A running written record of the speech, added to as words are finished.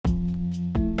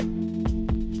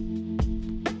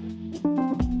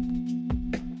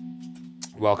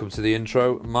Welcome to the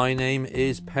intro. My name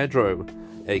is Pedro,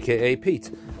 aka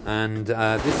Pete, and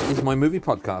this is my movie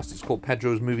podcast. It's called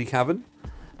Pedro's Movie Cavern.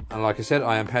 And like I said,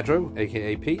 I am Pedro,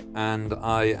 aka Pete, and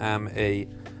I am a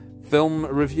film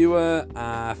reviewer,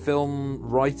 film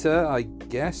writer, I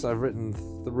guess. I've written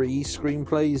 3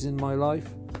 screenplays in my life.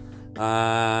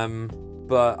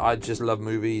 But I just love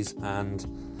movies, and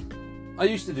I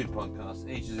used to do podcasts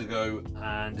ages ago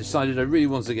and decided I really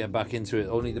wanted to get back into it.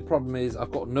 Only the problem is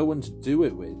I've got no one to do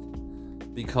it with,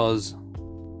 because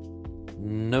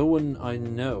no one I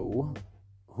know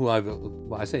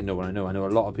I say no one I know a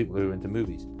lot of people who are into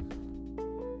movies.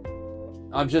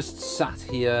 I've just sat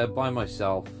here by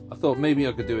myself. I thought maybe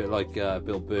I could do it like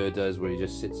Bill Burr does, where he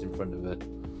just sits in front of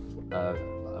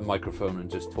a microphone and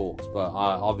just talks, but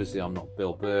obviously I'm not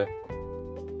Bill Burr.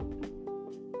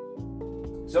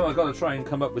 So I've got to try and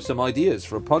come up with some ideas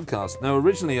for a podcast. Now,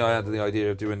 originally I had the idea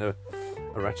of doing a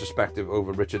retrospective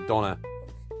over Richard Donner,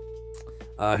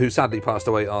 who sadly passed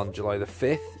away on July the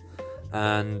 5th.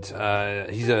 And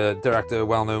he's a director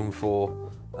well known for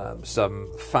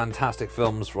some fantastic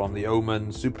films, from The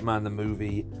Omen, Superman the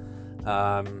movie,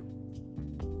 what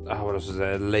else was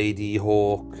there? Lady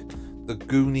Hawk, The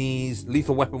Goonies,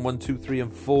 Lethal Weapon 1, 2, 3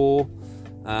 and 4,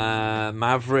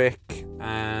 Maverick,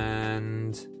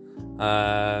 and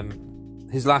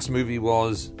his last movie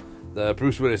was the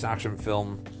Bruce Willis action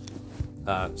film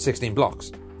 16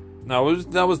 Blocks. Now,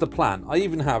 that was the plan. I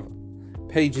even have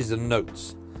pages of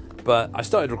notes, but I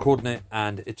started recording it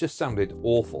and it just sounded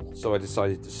awful, so I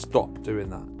decided to stop doing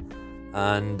that.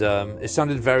 And it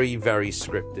sounded very, very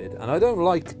scripted, and I don't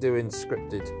like doing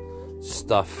scripted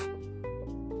stuff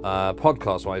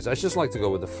podcast wise. I just like to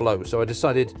go with the flow, so I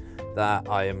decided that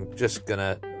I'm just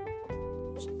gonna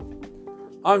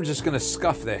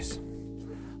scuff this.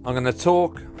 I'm gonna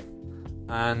talk,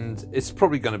 and it's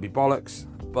probably gonna be bollocks,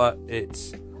 but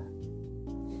it's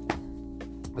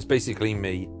basically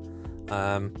me.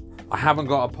 I haven't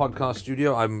got a podcast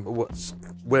studio. I'm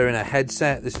wearing a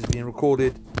headset. This is being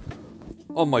recorded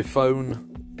on my phone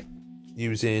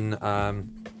using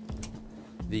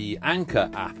the Anchor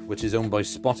app, which is owned by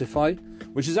Spotify,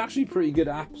 which is actually a pretty good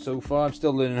app so far. I'm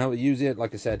still learning how to use it.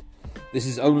 Like I said, this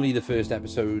is only the first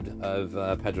episode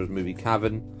of Pedro's Movie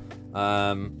Cavern.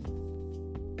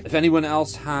 If anyone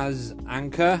else has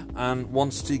Anchor and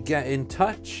wants to get in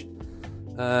touch,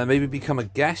 maybe become a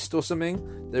guest or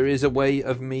something, there is a way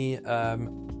of me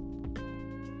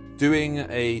doing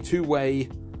a 2-way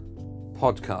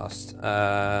podcast,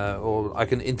 or I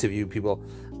can interview people.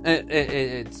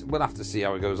 We'll have to see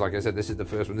how it goes. Like I said, this is the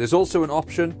first one. There's also an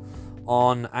option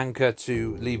on Anchor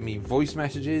to leave me voice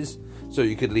messages, so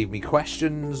you could leave me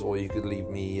questions, or you could leave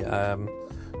me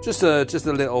just a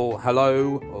little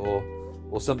hello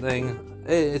or something.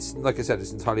 It's like I said,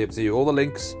 it's entirely up to you. All the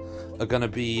links are going to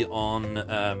be on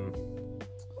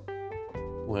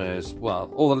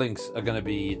all the links are going to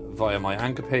be via my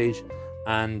Anchor page,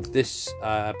 and this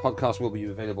podcast will be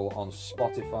available on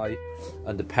Spotify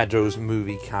under Pedro's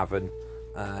Movie Cavern.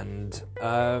 And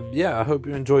I hope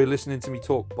you enjoy listening to me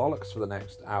talk bollocks for the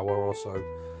next hour or so.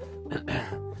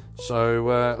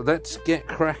 So let's get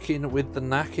cracking with the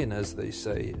knacking, as they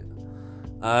say.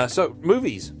 So,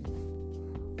 movies.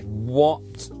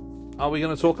 What are we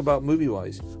going to talk about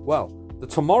movie-wise? Well, The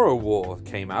Tomorrow War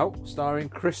came out, starring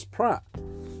Chris Pratt,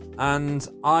 and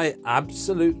I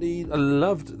absolutely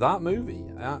loved that movie.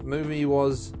 That movie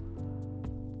was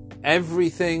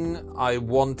everything I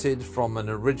wanted from an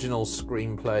original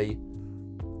screenplay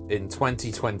in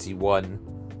 2021.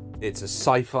 It's a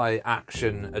sci-fi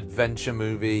action adventure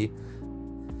movie.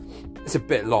 It's a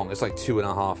bit long. It's like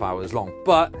 2.5 hours long,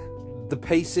 but the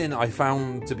pacing I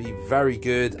found to be very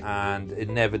good, and it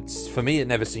never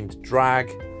seemed to drag.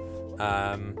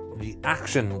 The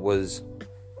action was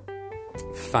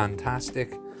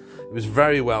fantastic. It was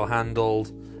very well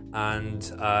handled, and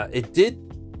it did,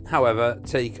 however,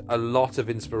 take a lot of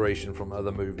inspiration from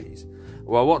other movies.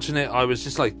 While watching it, I was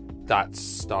just like, that's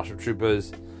Starship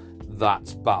Troopers,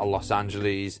 that's Battle Los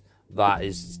Angeles, that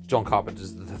is John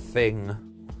Carpenter's The Thing.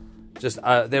 Just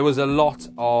there was a lot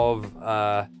of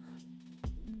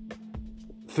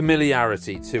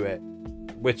familiarity to it,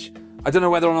 which I don't know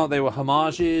whether or not they were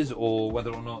homages, or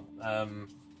whether or not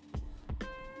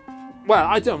well,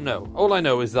 I don't know. All I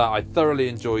know is that I thoroughly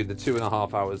enjoyed the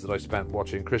 2.5 hours that I spent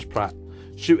watching Chris Pratt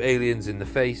shoot aliens in the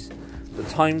face. The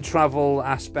time travel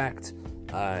aspect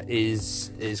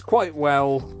is quite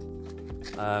well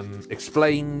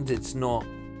explained. It's not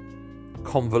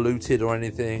convoluted or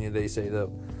anything. They say that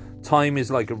time is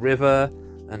like a river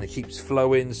and it keeps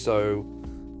flowing, so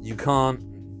you can't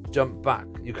jump back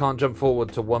You can't jump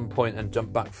forward to one point and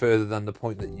jump back further than the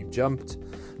point that you jumped,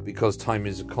 because time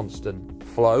is a constant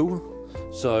flow.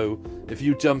 So if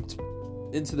you jumped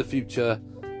into the future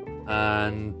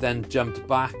and then jumped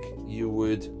back, you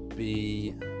would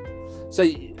be...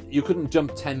 Say you couldn't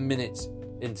jump 10 minutes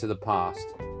into the past.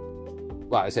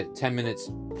 Well, I say 10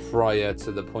 minutes prior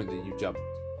to the point that you jumped,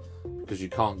 because you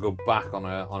can't go back on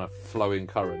a flowing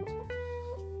current.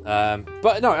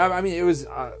 But no, I mean, it was.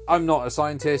 I'm not a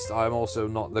scientist. I'm also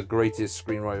not the greatest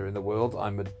screenwriter in the world.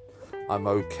 I'm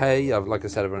okay. Like I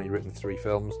said, I've only written 3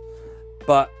 films,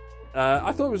 but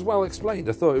I thought it was well explained.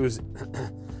 I thought it was.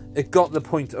 It got the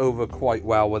point over quite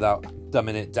well without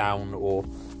dumbing it down or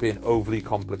being overly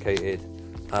complicated.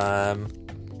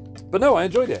 But no, I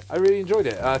enjoyed it. I really enjoyed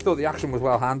it. I thought the action was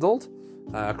well handled.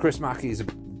 Chris Mackie is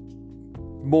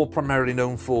more primarily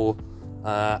known for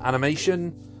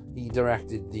animation. He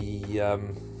directed the, I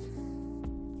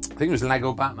think it was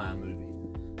Lego Batman movie,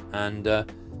 and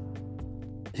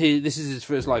this is his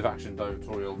first live-action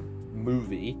directorial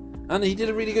movie, and he did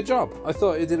a really good job. I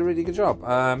thought he did a really good job.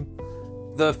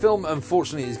 The film,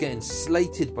 unfortunately, is getting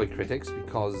slated by critics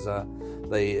because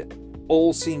they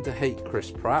all seem to hate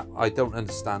Chris Pratt. I don't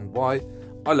understand why.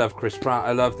 I love Chris Pratt.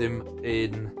 I loved him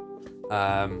in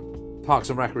Parks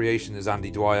and Recreation as Andy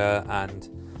Dwyer, and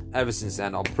ever since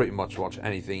then, I'll pretty much watch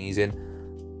anything he's in.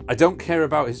 I don't care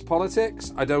about his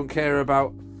politics. I don't care about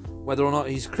whether or not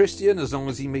he's Christian. As long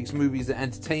as he makes movies that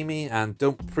entertain me and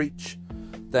don't preach,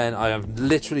 then I have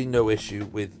literally no issue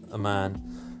with a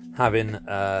man having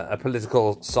a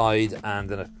political side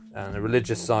and a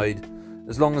religious side,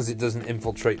 as long as it doesn't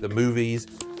infiltrate the movies.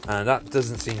 And that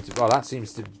does not seem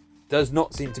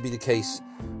to be the case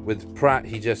with Pratt.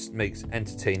 He just makes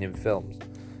entertaining films.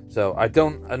 So I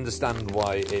don't understand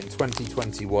why in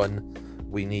 2021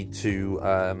 we need to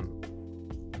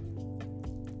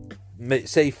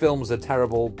say films are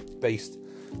terrible based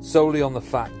solely on the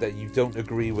fact that you don't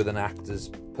agree with an actor's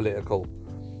political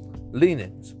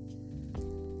leanings.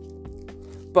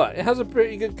 But it has a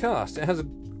pretty good cast. It has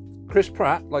Chris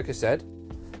Pratt, like I said.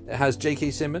 It has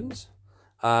J.K. Simmons,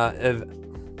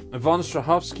 Yvonne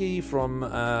Strahovski from...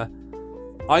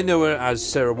 I know her as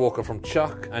Sarah Walker from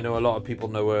Chuck. I know a lot of people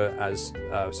know her as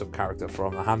some character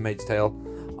from The Handmaid's Tale.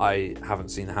 I haven't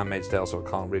seen The Handmaid's Tale, so I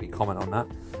can't really comment on that.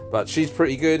 But she's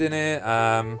pretty good in it.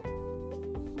 I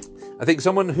think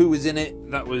someone who was in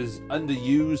it that was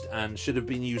underused and should have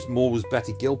been used more was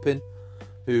Betty Gilpin,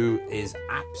 who is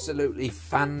absolutely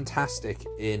fantastic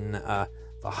in The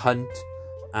Hunt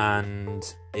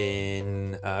and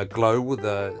in Glow,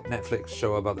 the Netflix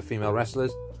show about the female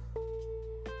wrestlers.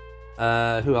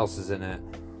 Who else is in it?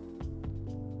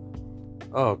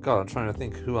 Oh god, I'm trying to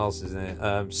think who else is in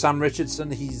it. Sam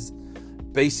Richardson, he's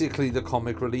basically the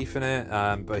comic relief in it,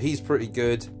 but he's pretty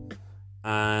good.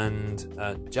 And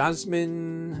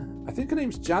Jasmine, I think her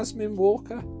name's Jasmine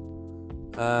Walker.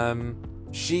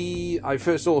 I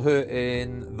first saw her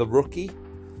in The Rookie,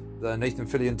 the Nathan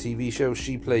Fillion TV show.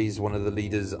 She plays one of the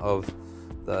leaders of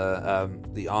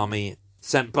the army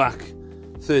sent back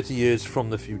 30 years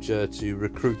from the future to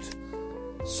recruit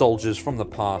soldiers from the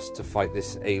past to fight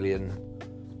this alien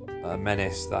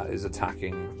menace that is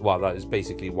attacking, that is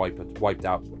basically wiped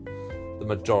out the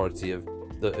majority of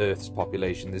the Earth's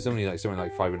population. There's only something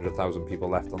like 500,000 people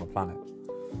left on the planet.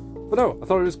 But no, I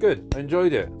thought it was good. I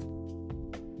enjoyed it.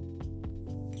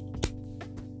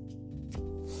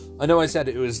 I know I said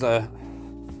it was an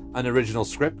original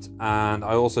script, and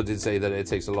I also did say that it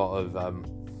takes a lot of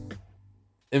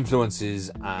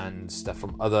influences and stuff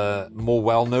from other more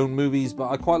well-known movies, but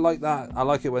I quite like that. I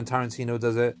like it when Tarantino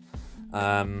does it,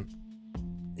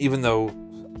 even though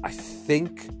I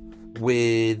think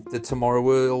with the Tomorrow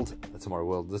War,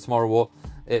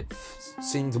 it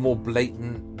seemed more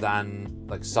blatant than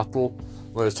like subtle,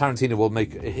 whereas Tarantino will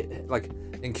make, like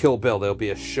in Kill Bill, there'll be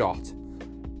a shot,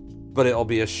 but it'll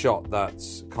be a shot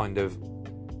that's kind of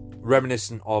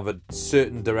reminiscent of a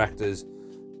certain director's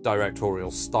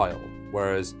directorial style.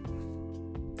 Whereas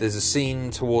there's a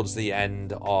scene towards the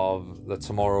end of the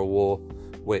Tomorrow War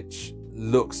which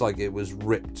looks like it was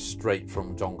ripped straight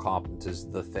from John Carpenter's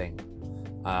The Thing.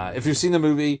 If you've seen the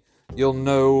movie, you'll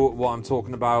know what I'm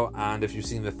talking about, and if you've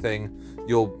seen The Thing,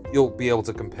 you'll be able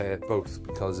to compare both,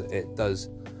 because it does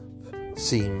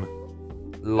seem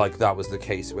like that was the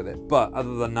case with it. But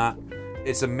other than that,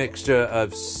 it's a mixture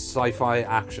of sci-fi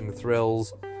action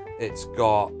thrills. It's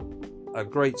got a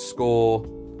great score.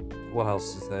 What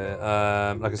else is there?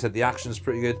 Like I said, the action's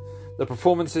pretty good. The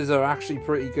performances are actually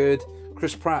pretty good.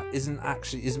 Chris Pratt isn't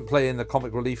playing the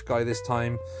comic relief guy this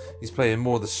time. He's playing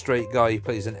more the straight guy. He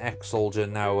plays an ex-soldier,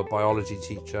 now a biology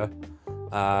teacher,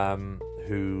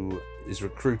 who is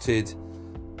recruited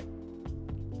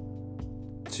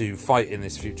to fight in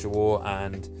this future war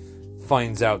and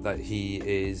finds out that he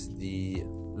is the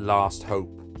last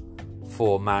hope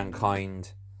for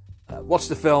mankind. Watch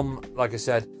the film, like I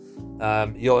said,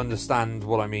 you'll understand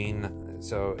what I mean.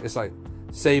 So it's like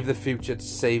save the future to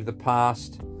save the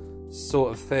past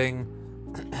sort of thing.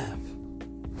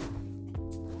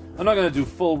 I'm not going to do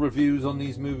full reviews on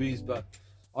these movies, but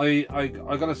I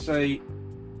gotta say,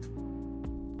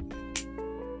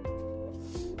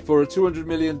 for a $200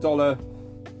 million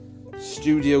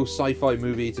studio sci-fi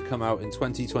movie to come out in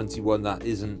 2021 that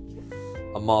isn't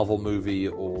a Marvel movie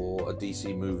or a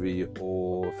DC movie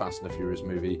or a Fast and the Furious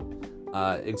movie,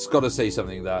 it's got to say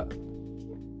something that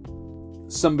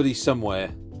somebody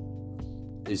somewhere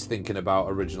is thinking about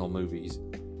original movies.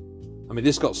 I mean,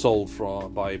 this got sold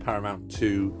by Paramount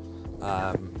to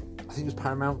I think it was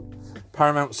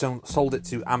Paramount sold it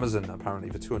to Amazon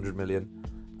apparently for $200 million.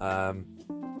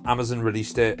 Amazon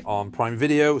released it on Prime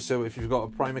Video, so if you've got a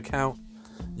Prime account,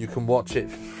 you can watch it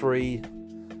for free.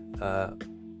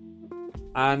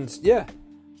 And yeah,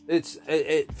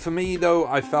 it for me though,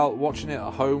 I felt watching it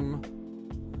at home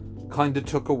kind of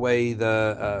took away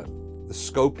the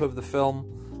scope of the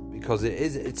film, because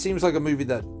it seems like a movie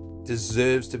that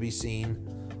deserves to be seen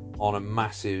on a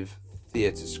massive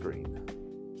theatre screen.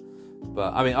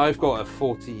 But I mean, I've got a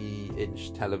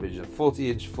 40-inch television,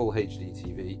 40-inch full HD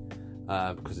TV,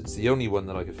 because it's the only one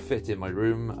that I could fit in my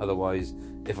room. Otherwise,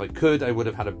 if I could, I would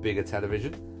have had a bigger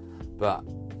television. But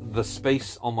the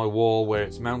space on my wall where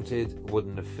it's mounted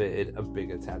wouldn't have fitted a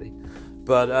bigger telly.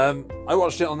 But I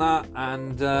watched it on that,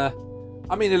 and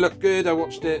I mean, it looked good. I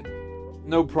watched it,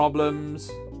 no problems.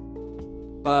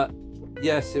 But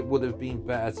yes, it would have been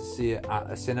better to see it at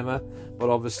a cinema. But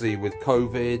obviously, with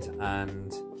COVID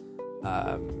and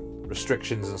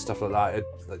restrictions and stuff like that,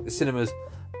 like the cinemas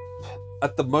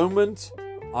at the moment,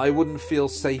 I wouldn't feel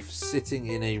safe sitting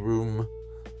in a room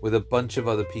with a bunch of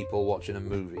other people watching a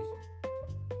movie.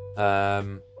 I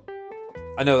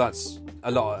know that's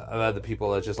a lot of other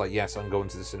people are just like, yes, I'm going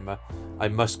to the cinema, I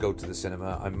must go to the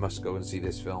cinema, I must go and see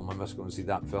this film, I must go and see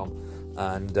that film.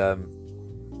 And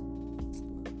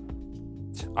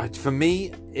for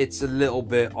me, it's a little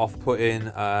bit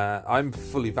off-putting. I'm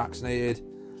fully vaccinated.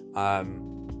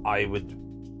 I would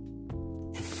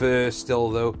prefer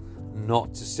still, though,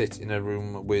 not to sit in a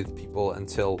room with people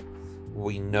until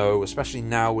we know, especially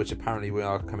now, which apparently we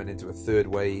are coming into a third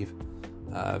wave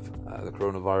of the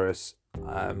coronavirus.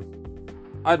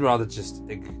 I'd rather just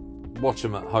watch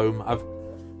them at home.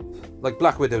 Like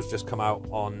Black Widow's just come out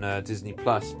on Disney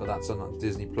Plus, but that's on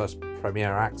Disney Plus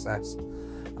Premier Access,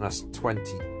 and that's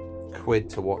 £20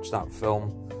 to watch that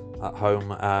film at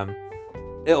home.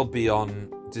 It'll be on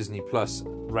Disney Plus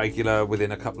regular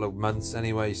within a couple of months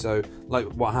anyway. So like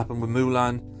what happened with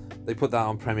Mulan, they put that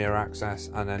on Premier Access,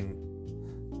 and then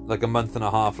like a month and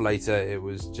a half later it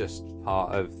was just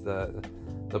part of the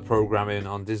programming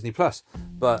on Disney Plus.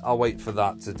 But I'll wait for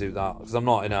that to do that, because I'm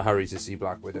not in a hurry to see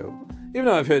Black Widow, even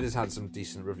though I've heard it's had some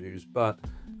decent reviews. But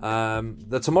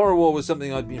the Tomorrow War was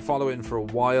something I'd been following for a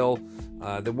while.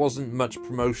 There wasn't much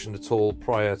promotion at all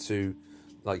prior to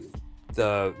like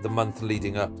the month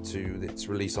leading up to its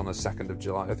release on the 2nd of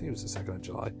July. I think it was the 2nd of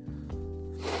July.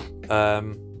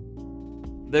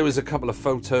 There was a couple of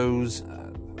photos,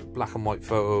 black and white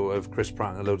photo of Chris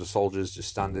Pratt and a load of soldiers just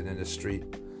standing in the street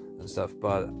and stuff,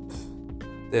 but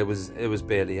it was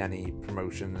barely any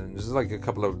promotion. And it was like a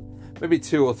couple of, maybe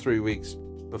 2 or 3 weeks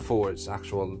before its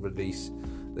actual release,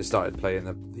 they started playing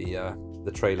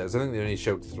the trailers. I think they only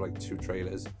showed like 2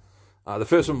 trailers. The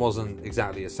first one wasn't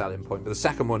exactly a selling point, but the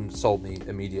second one sold me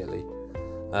immediately.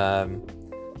 I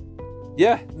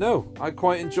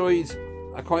quite enjoyed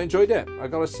it. I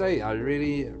gotta say, I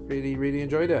really, really, really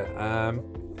enjoyed it.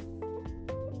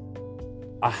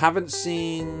 I haven't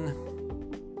seen.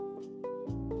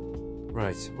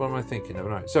 Right, what am I thinking of?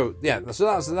 Right, so that's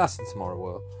the Tomorrow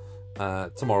War.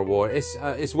 Tomorrow War.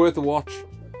 It's worth a watch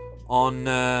on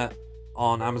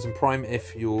Amazon Prime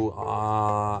if you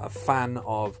are a fan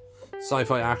of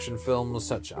sci-fi action films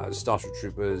such as Starship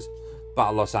Troopers,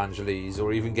 Battle Los Angeles,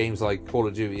 or even games like Call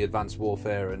of Duty Advanced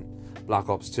Warfare and Black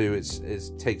Ops 2.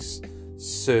 It takes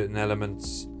certain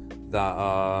elements that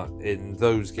are in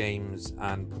those games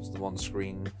and puts them on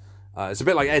screen. It's a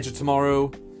bit like Edge of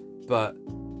Tomorrow, but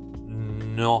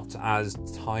not as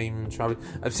time traveling.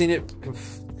 I've seen it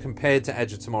compared to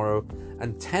Edge of Tomorrow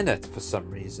and Tenet for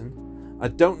some reason. I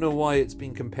don't know why it's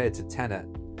been compared to Tenet.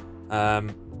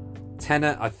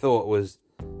 Tenet I thought was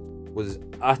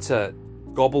utter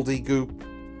gobbledygook.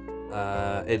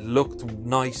 It looked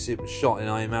nice, it was shot in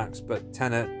IMAX, but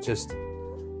Tenet just,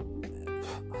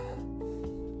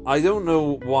 I don't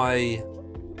know why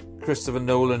Christopher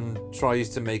Nolan tries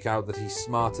to make out that he's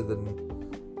smarter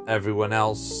than everyone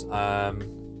else.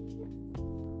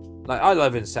 Like, I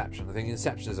love Inception. I think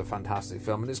Inception is a fantastic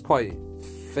film, and it's quite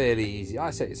fairly easy. I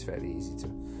say it's fairly easy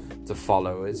to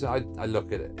follow. I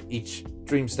look at each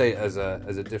dream state as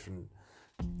a different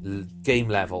game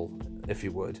level, if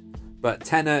you would. But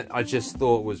Tenet, I just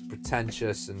thought was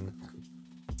pretentious, and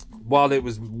while it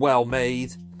was well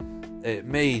made, it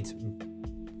made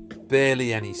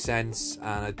barely any sense.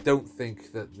 And I don't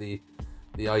think that the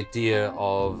idea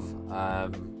of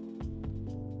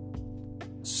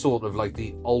sort of like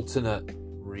the alternate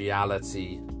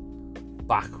reality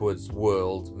backwards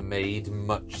world made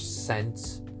much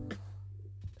sense,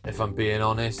 if I'm being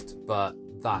honest. But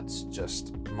that's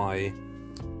just my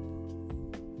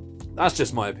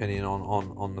opinion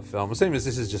on the film. The same as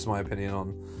this is just my opinion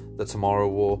on The Tomorrow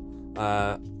War.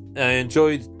 I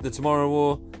enjoyed The Tomorrow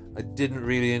War. I didn't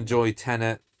really enjoy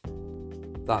Tenet.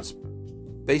 That's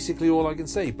basically all I can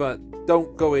say. But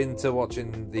don't go into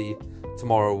watching The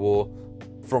Tomorrow War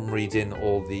from reading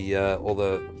all the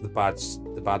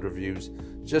bad reviews.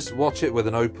 Just watch it with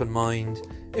an open mind.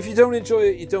 If you don't enjoy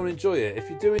it, you don't enjoy it. If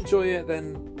you do enjoy it,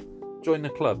 then join the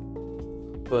club.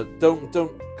 But don't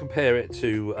compare it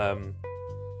to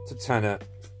Tenet,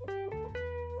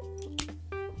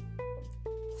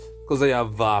 because they are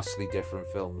vastly different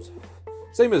films.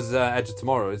 Same as Edge of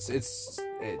Tomorrow. It's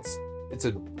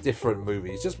a different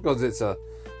movie. Just because it's a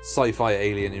sci-fi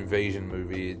alien invasion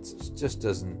movie, it just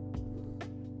doesn't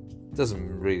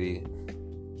really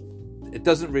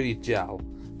gel.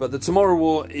 But The Tomorrow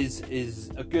War is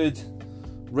a good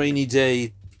rainy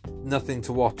day, nothing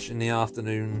to watch in the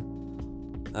afternoon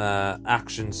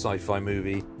action sci-fi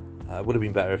movie. Would have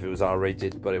been better if it was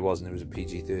R-rated, but it wasn't. It was a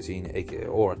PG-13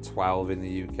 or a 12 in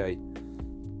the UK.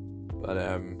 But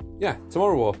yeah,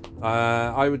 Tomorrow War.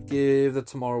 I would give The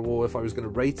Tomorrow War, if I was going to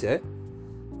rate it,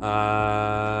 4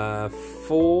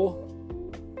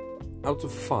 out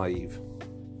of 5.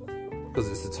 Because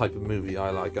it's the type of movie I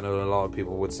like. I know a lot of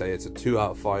people would say it's a 2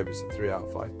 out of 5, it's a 3 out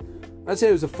of 5. I'd say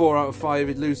it was a 4 out of 5.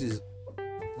 It loses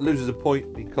a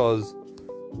point because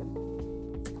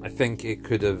I think it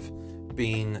could have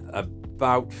been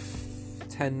about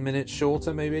 10 minutes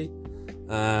shorter, maybe,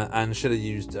 and should have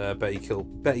used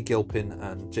Betty Gilpin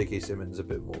and J.K. Simmons a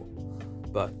bit more.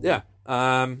 But yeah,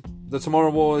 The Tomorrow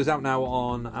War is out now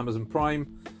on Amazon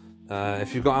Prime.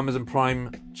 If you've got Amazon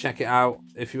Prime, check it out.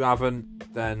 If you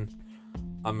haven't, then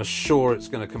I'm sure it's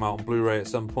going to come out on Blu-ray at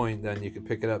some point. Then you can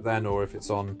pick it up then, or if it's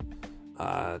on,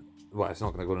 it's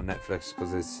not going to go to Netflix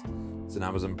because it's an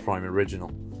Amazon Prime original.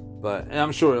 But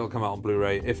I'm sure it'll come out on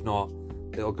Blu-ray. If not,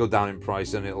 it'll go down in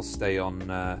price and it'll stay on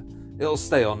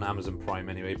Amazon Prime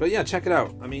anyway. But yeah, check it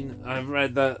out. I mean, I've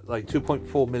read that like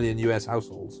 2.4 million US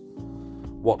households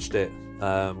watched it.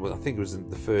 I think it was in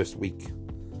the first week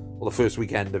or the first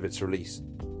weekend of its release,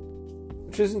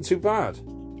 which isn't too bad.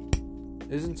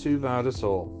 Isn't too bad at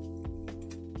all.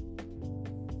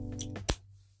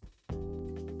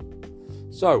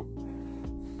 So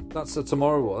that's The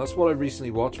Tomorrow War. That's what I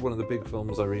recently watched. One of the big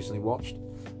films I recently watched.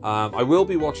 I will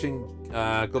be watching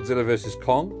Godzilla vs.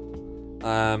 Kong.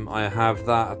 I have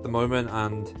that at the moment,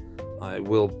 and I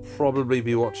will probably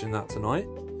be watching that tonight.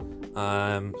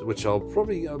 Which I'll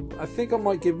probably... I think I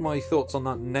might give my thoughts on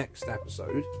that next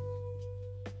episode.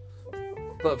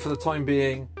 But for the time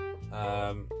being,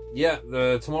 yeah,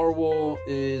 The Tomorrow War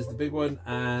is the big one,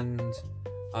 and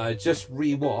I just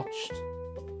rewatched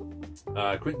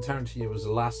Quentin Tarantino's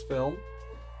last film,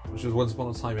 which was Once Upon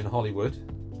a Time in Hollywood.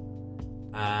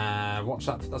 Watch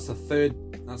that.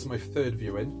 That's my third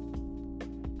viewing,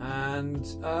 and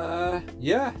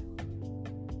yeah,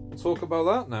 we'll talk about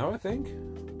that now, I think.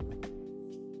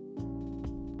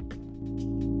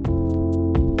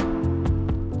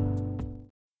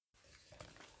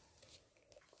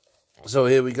 So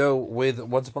here we go with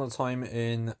Once Upon a Time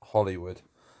in Hollywood.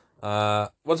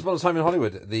 Once Upon a Time in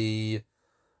Hollywood, the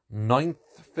 9th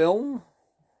film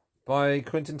by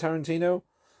Quentin Tarantino.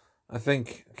 I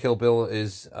think Kill Bill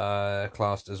is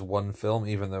classed as one film,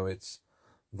 even though it's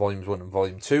Volumes 1 and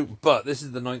Volume 2. But this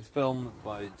is the 9th film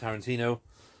by Tarantino.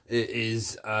 It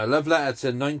is a love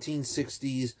letter to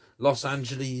 1960s Los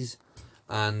Angeles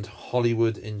and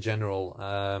Hollywood in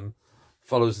general.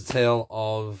 Follows the tale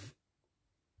of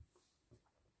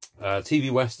TV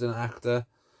Western actor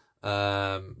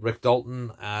Rick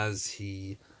Dalton as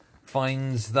he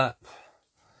finds that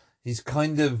he's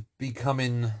kind of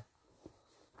becoming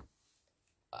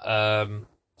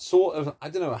sort of, I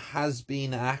don't know, a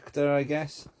has-been actor, I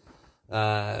guess.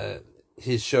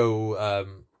 His show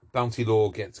Bounty Law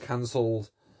gets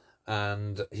cancelled,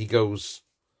 and he goes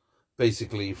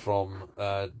basically from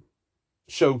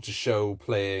show to show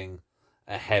playing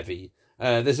a heavy.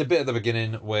 There's a bit at the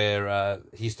beginning where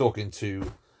he's talking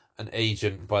to an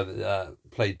agent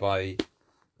played by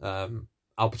Al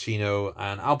Pacino,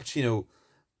 and Al Pacino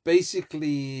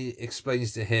basically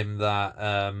explains to him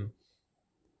that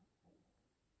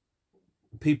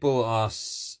people are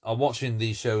watching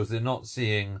these shows. They're not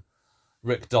seeing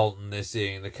Rick Dalton. They're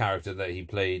seeing the character that he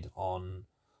played on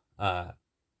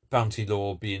Bounty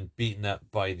Law being beaten up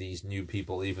by these new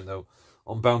people, even though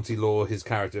on Bounty Law his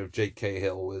character of Jake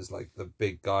Cahill was like the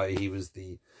big guy. He was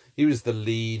the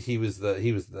lead. He was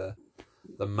the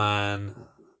man.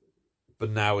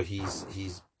 But now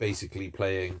he's basically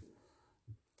playing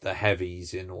the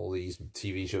heavies in all these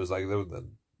TV shows. Like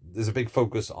there's a big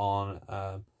focus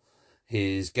on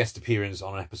his guest appearance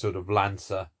on an episode of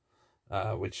Lancer,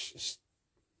 which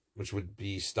would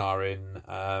be starring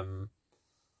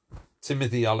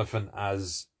Timothy Oliphant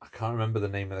as, I can't remember the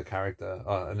name of the character,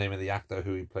 the name of the actor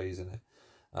who he plays in it.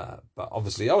 But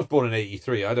obviously, I was born in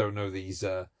 '83. I don't know these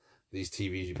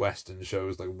TV Western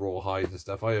shows like Rawhide and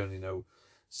stuff. I only know,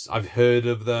 I've heard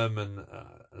of them and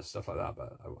stuff like that,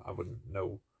 but I wouldn't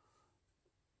know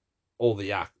all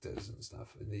the actors and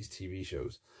stuff in these TV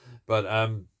shows. But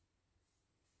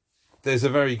there's a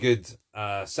very good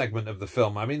segment of the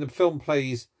film. I mean, the film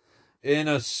plays in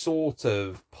a sort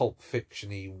of Pulp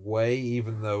Fiction-y way,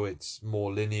 even though it's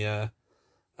more linear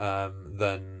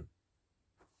than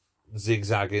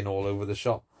zigzagging all over the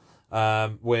shop.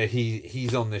 Where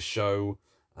he's on this show,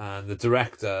 and the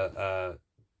director,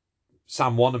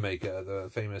 Sam Wanamaker, the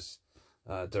famous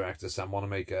director Sam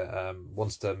Wanamaker,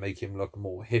 wants to make him look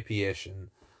more hippie-ish, and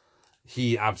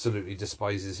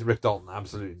Rick Dalton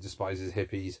absolutely despises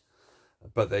hippies,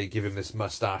 but they give him this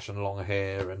mustache and long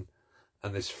hair and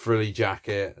this frilly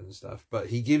jacket and stuff. But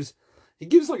he gives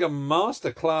like a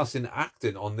master class in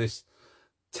acting on this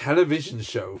television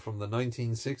show from the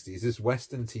 1960s, this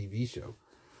Western TV show.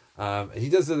 He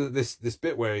does this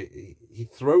bit where he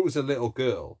throws a little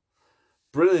girl,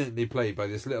 brilliantly played by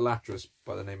this little actress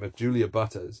by the name of Julia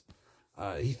Butters.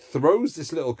 He throws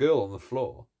this little girl on the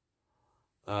floor,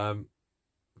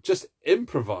 just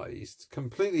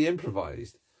completely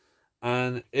improvised,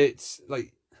 and it's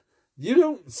like, you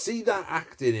don't see that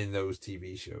acting in those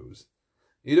TV shows.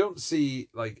 You don't see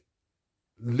like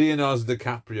Leonardo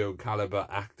DiCaprio caliber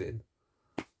acting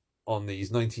on these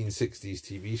 1960s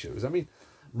TV shows. I mean,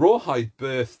 Rawhide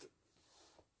birthed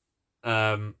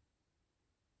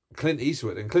Clint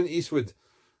Eastwood, and Clint Eastwood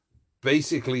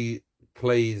basically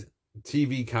played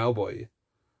TV cowboy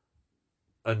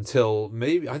until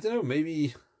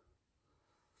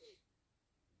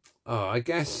I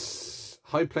guess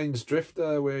High Plains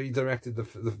Drifter, where he directed the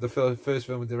first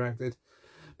film he directed,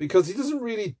 because he doesn't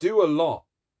really do a lot.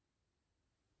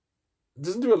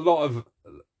 Doesn't do a lot of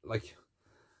like,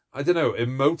 I don't know,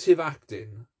 emotive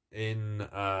acting in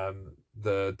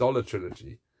the Dollar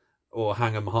Trilogy or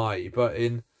Hang 'em High, but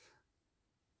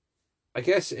I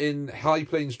guess in High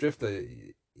Plains Drifter,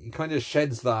 he kind of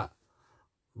sheds that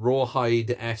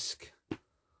Rawhide-esque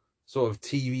sort of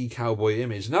TV cowboy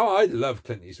image. Now, I love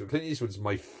Clint Eastwood. Clint Eastwood's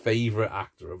my favourite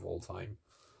actor of all time.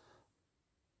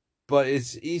 But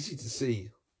it's easy to see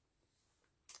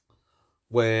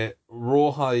where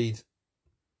Rawhide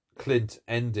Clint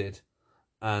ended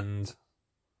and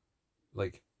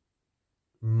like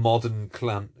modern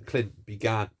Clint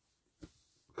began.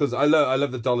 Because I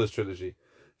love the Dollars trilogy.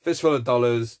 Fistful of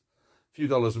Dollars, Few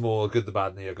Dollars More, Good, the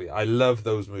Bad, and the Ugly. I love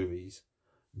those movies.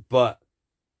 But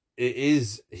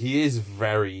he is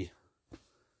very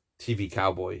TV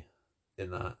cowboy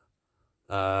in that.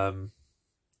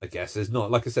 I guess there's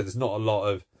not, like I said, there's not a lot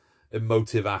of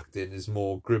emotive acting. There's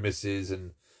more grimaces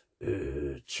and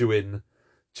chewing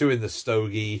the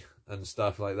stogie and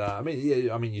stuff like that. I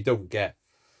mean, you don't get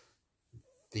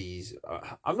these.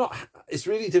 It's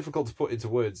really difficult to put into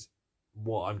words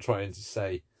what I'm trying to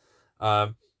say.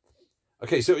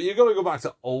 Okay, so you're gonna go back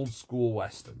to old school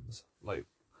westerns. Like,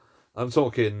 I'm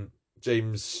talking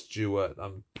James Stewart,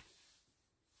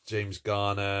 James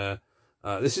Garner.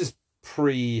 This is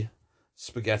pre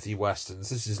spaghetti westerns.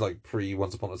 This is like pre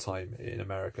Once Upon a Time in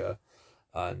America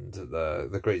and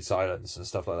the Great Silence and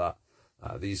stuff like that.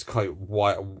 These quite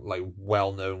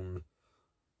well known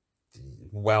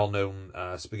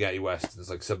spaghetti westerns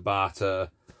like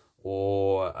Sabata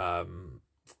or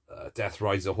Death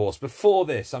Rides a Horse. Before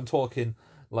this, I'm talking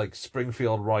like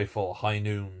Springfield Rifle, High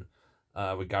Noon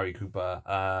with Gary Cooper,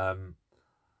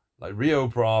 like Rio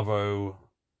Bravo,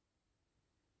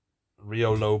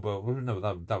 Rio Lobo. No,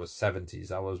 that was 70s.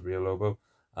 That was Rio Lobo.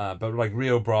 But like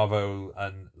Rio Bravo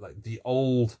and like the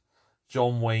old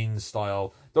John Wayne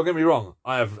style. Don't get me wrong.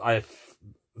 I have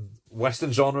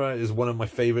Western genre is one of my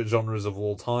favorite genres of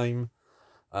all time.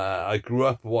 I grew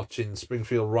up watching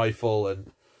Springfield Rifle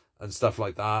and stuff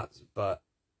like that, but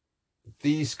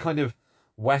these kind of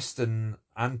Western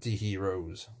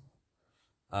anti-heroes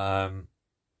are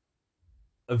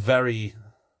very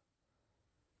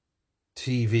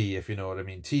TV, if you know what I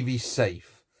mean. TV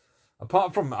safe.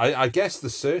 Apart from, I guess, The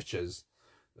Searchers.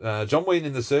 John Wayne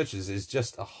in The Searchers is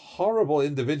just a horrible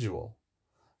individual.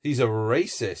 He's a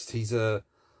racist.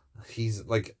 He's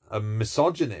like a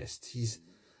misogynist.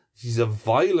 He's a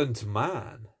violent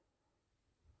man.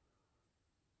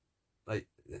 Like,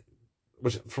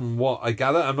 which from what I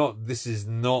gather, this is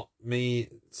not me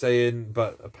saying,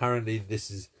 but apparently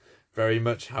this is very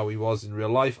much how he was in real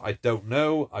life. I don't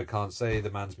know. I can't say.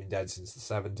 The man's been dead since the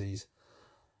 70s.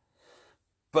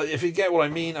 But if you get what I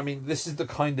mean, this is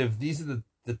these are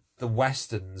the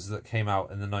westerns that came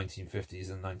out in the 1950s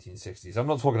and 1960s. I'm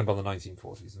not talking about the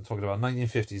 1940s. I'm talking about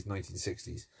 1950s,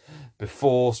 1960s,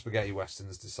 before spaghetti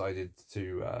westerns decided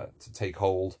to take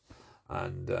hold.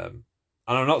 And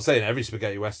I'm not saying every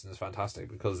spaghetti western is fantastic,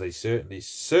 because they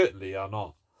certainly are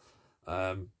not.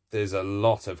 There's a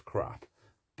lot of crap,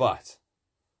 but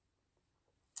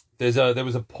there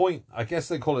was a point. I guess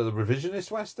they call it the revisionist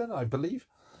western, I believe.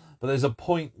 But there's a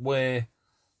point where,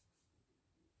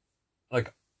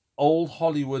 like, old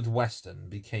Hollywood Western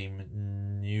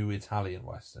became new Italian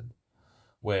Western,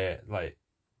 where, like,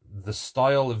 the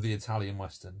style of the Italian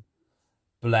Western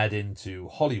bled into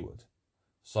Hollywood.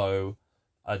 So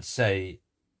I'd say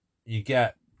you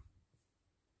get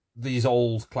these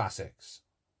old classics,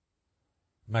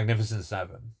 Magnificent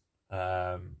Seven,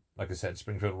 like I said,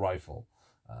 Springfield Rifle,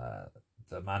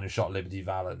 The Man Who Shot Liberty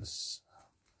Valance,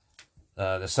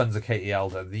 The Sons of Katie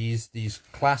Elder, these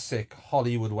classic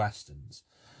Hollywood westerns.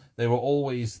 They were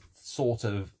always sort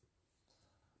of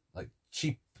like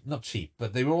not cheap,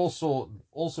 but they were also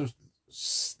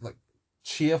like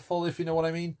cheerful, if you know what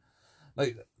I mean.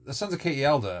 Like, The Sons of Katie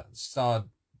Elder starred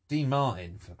Dean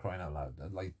Martin, for crying out loud.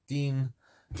 Like, Dean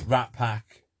Rat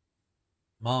Pack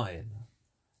Martin.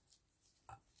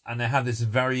 And they had this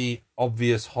very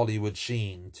obvious Hollywood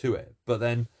sheen to it. But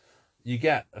then you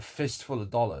get A Fistful of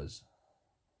Dollars,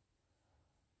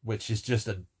 which is just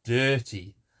a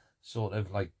dirty, sort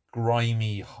of like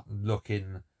grimy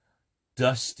looking,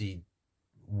 dusty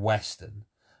western,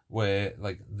 where,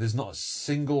 like, there's not a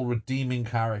single redeeming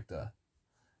character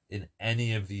in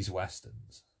any of these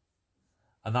westerns.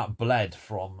 And that bled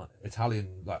from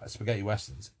Italian, like, spaghetti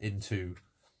westerns into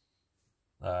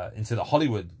the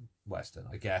Hollywood western,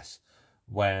 I guess,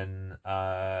 when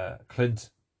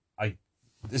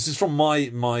this is from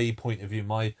my point of view,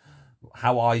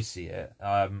 how I see it,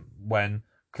 when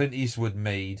Clint Eastwood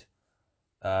made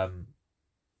High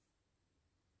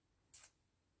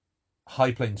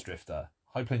Plains Drifter,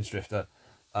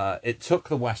 it took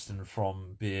the western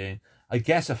from being, I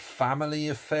guess, a family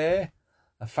affair,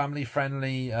 a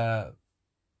family-friendly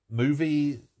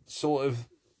movie, sort of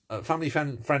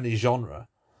family-friendly genre,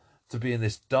 to being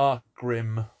this dark,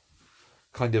 grim,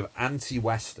 kind of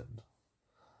anti-western.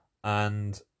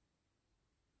 And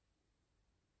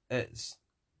it's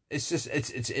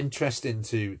interesting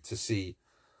to see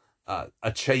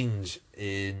a change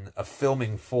in a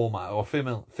filming format or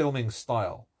filming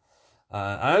style.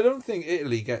 And I don't think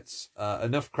Italy gets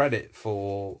enough credit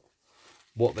for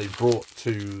what they brought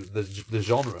to the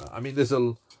genre. I mean,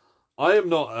 I am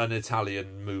not an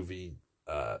Italian movie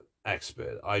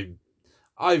expert.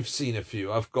 I've seen a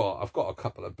few. I've got a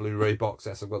couple of Blu-ray box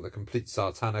sets. I've got the complete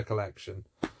Sartana collection.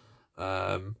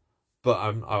 But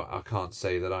I can't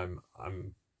say that I'm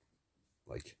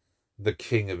like the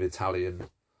king of Italian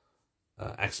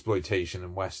exploitation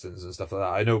and westerns and stuff like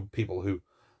that. I know people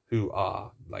who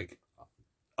are like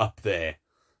up there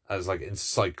as like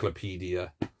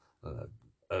encyclopedia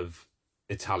of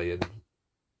Italian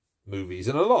movies,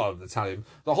 and a lot of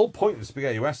the whole point of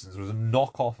spaghetti westerns was a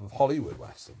knockoff of Hollywood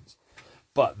westerns,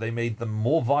 but they made them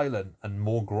more violent and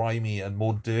more grimy and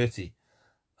more dirty.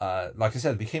 Like I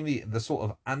said, it became the sort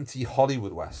of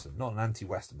anti-Hollywood western, not an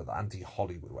anti-western, but the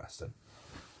anti-Hollywood western.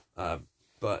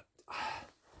 But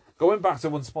going back to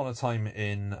Once Upon a Time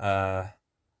in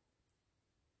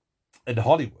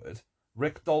Hollywood,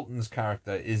 Rick Dalton's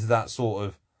character is that sort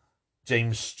of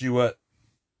James Stewart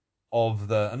of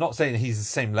the. I'm not saying he's the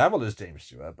same level as James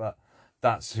Stewart, but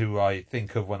that's who I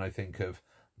think of when I think of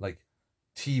like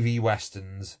TV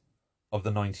westerns of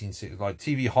the 1960s, like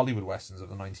TV Hollywood westerns of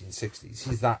the 1960s.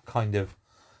 He's that kind of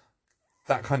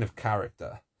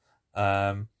character,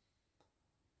 and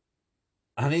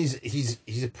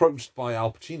he's approached by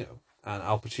Al Pacino, and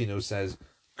Al Pacino says,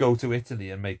 "Go to Italy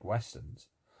and make westerns,"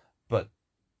 but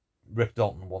Rick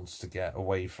Dalton wants to get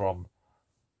away from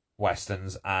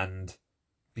westerns and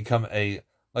become a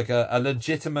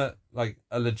legitimate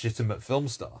film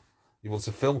star. He wants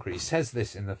a film career. He says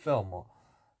this in the film.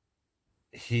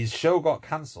 His show got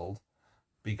cancelled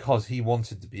because he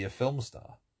wanted to be a film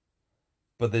star,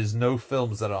 but there's no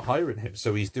films that are hiring him,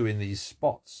 so he's doing these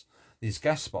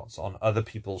guest spots on other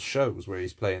people's shows where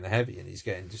he's playing the heavy, and he's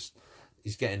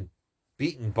getting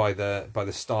beaten by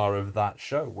the star of that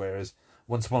show. Whereas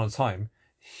once upon a time,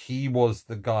 he was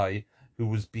the guy who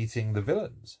was beating the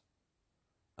villains,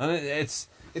 and it's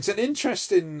an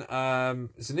interesting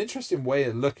way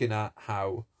of looking at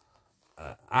how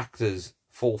actors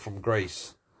fall from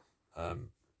grace.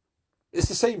 It's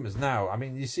the same as now. I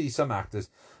mean, you see some actors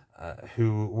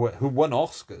who won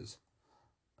Oscars,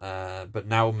 but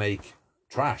now make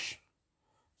trash.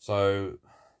 So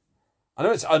I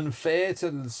know it's unfair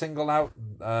to single out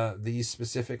these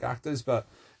specific actors, but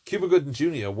Cuba Gooding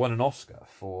Jr. won an Oscar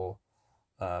for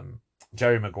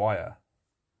Jerry Maguire,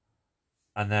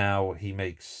 and now he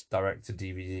makes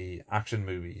direct-to-DVD action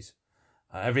movies.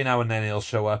 Every now and then he'll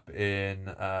show up in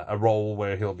a role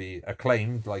where he'll be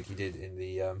acclaimed, like he did in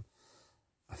the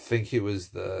I think it was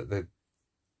the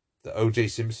O.J.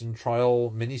 Simpson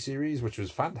trial miniseries, which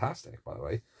was fantastic, by the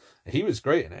way. He was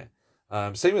great in it.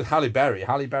 Same with Halle Berry.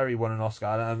 Halle Berry won an Oscar.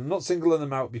 And I'm not singling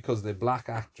them out because they're black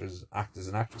actors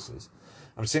and actresses.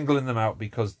 I'm singling them out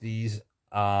because these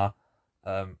are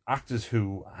actors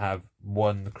who have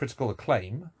won critical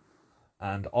acclaim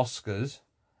and Oscars,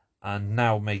 and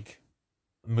now make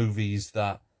movies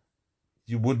that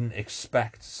you wouldn't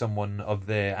expect someone of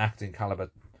their acting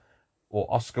caliber or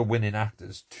Oscar-winning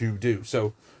actors to do.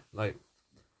 So Cuba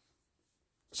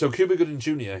Gooding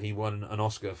Jr., he won an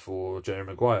Oscar for Jerry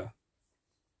Maguire.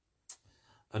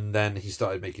 And then he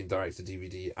started making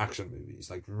direct-to-DVD action movies,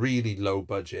 like really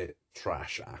low-budget,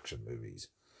 trash action movies.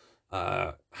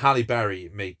 Halle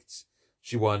Berry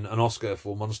she won an Oscar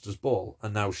for Monsters Ball,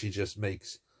 and now she just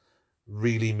makes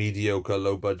really mediocre,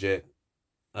 low-budget,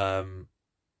 well,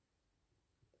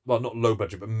 not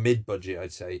low-budget, but mid-budget,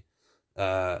 I'd say,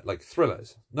 like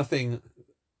thrillers. Nothing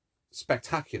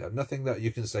spectacular, nothing that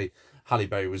you can say Halle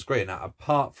Berry was great at,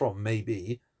 apart from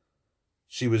maybe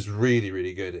she was really,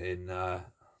 really good in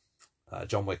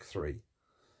John Wick 3.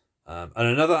 And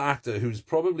another actor who's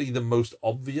probably the most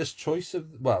obvious choice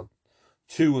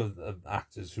two of the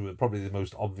actors who are probably the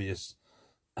most obvious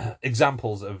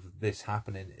examples of this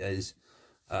happening is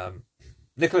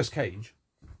Nicolas Cage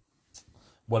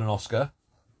won an Oscar.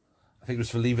 I think it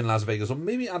was for Leaving Las Vegas, or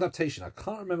maybe adaptation. I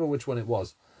can't remember which one it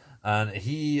was. And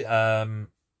he,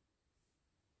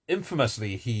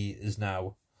 infamously, he is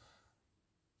now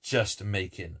just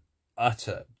making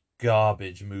utter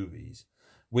garbage movies.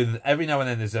 With every now and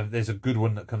then there's a good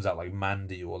one that comes out, like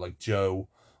Mandy or like Joe,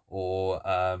 or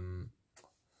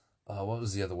what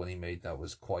was the other one he made that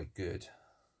was quite good?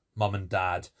 Mum and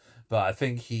Dad. But I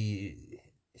think he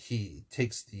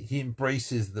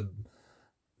embraces the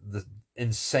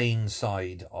insane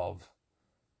side of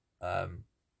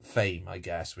fame, I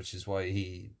guess, which is why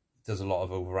he does a lot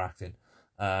of overacting.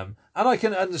 And I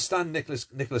can understand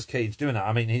Nicolas Cage doing that.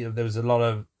 I mean, there was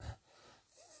a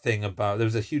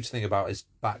huge thing about his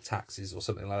back taxes or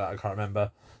something like that. I can't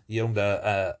remember. He owned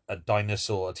a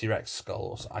dinosaur, a T-Rex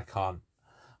skull.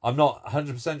 I'm not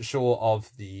 100% sure of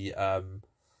the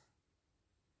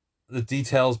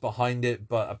details behind it,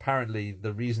 but apparently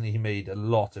the reason he made a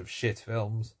lot of shit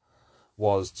films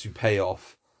was to pay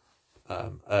off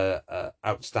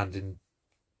outstanding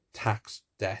tax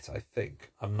debt, I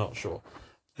think. I'm not sure.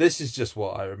 This is just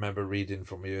what I remember reading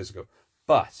from years ago.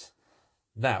 But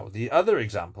now, the other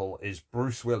example is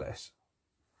Bruce Willis.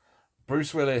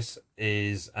 Bruce Willis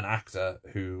is an actor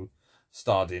who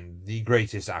starred in the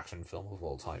greatest action film of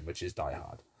all time, which is Die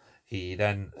Hard. He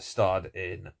then starred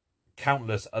in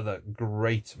countless other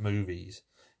great movies.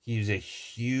 He was a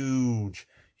huge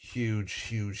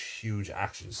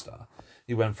action star.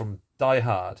 He went from Die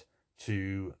Hard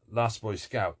to Last Boy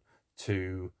Scout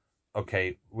to,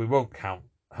 okay, we won't count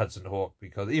Hudson Hawk,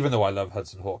 because even though I love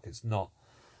Hudson Hawk, it's not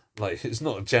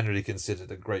generally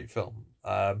considered a great film.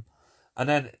 And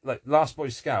then like Last Boy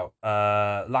Scout,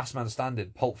 Last Man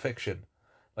Standing, Pulp Fiction,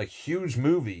 like huge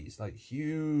movies.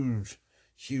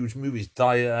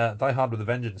 Die Hard with a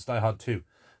Vengeance, Die Hard 2.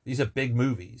 These are big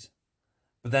movies.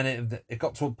 But then it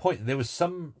got to a point. There was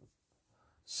some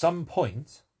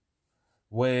point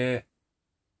where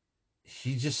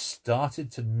he just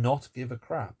started to not give a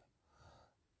crap,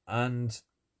 and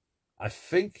I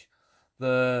think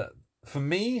for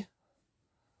me,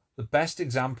 the best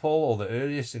example or the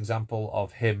earliest example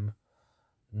of him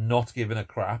not giving a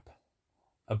crap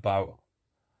about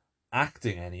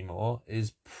acting anymore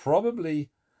is probably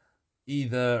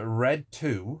either Red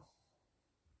 2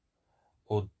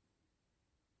 or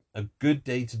A Good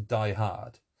Day to Die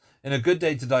Hard. In A Good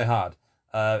Day to Die Hard,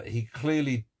 he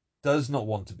clearly does not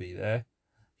want to be there.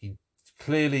 He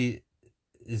clearly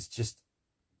is just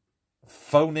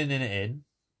phoning it in,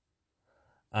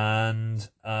 and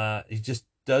he just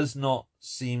does not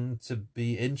seem to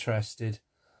be interested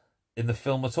in the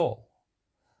film at all.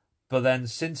 But then,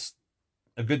 since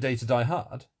A Good Day to Die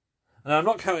Hard, and I'm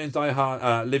not counting Die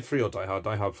Hard, Live Free or Die Hard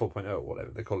 4.0,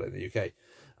 whatever they call it in the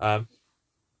UK,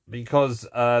 because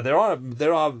there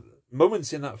are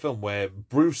moments in that film where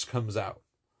Bruce comes out,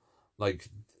 like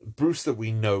Bruce that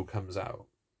we know comes out.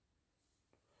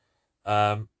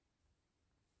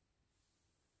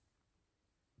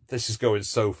 This is going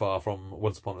so far from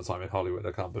Once Upon a Time in Hollywood,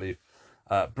 I can't believe.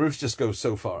 Bruce just goes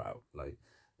so far out. Like,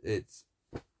 it's...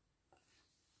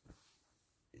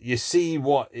 You see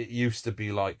what it used to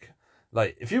be like.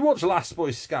 Like, if you watch Last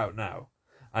Boy Scout now,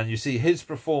 and you see his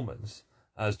performance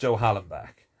as Joe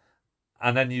Hallenbeck,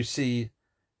 and then you see,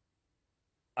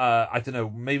 I don't know,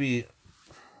 maybe,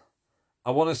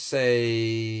 I want to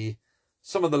say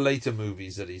some of the later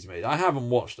movies that he's made. I haven't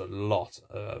watched a lot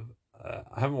of,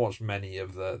 I haven't watched many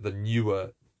of the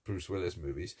newer Bruce Willis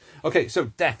movies. Okay, so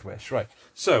Death Wish, right.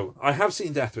 So, I have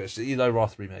seen Death Wish, the Eli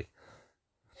Roth remake,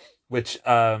 which,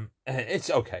 it's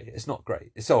okay. It's not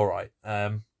great. It's alright.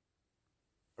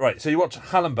 Right, so you watch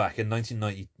Hallenbeck in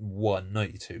 1991,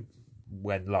 92,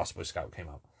 when Last Boy Scout came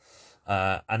out.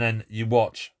 And then you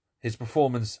watch his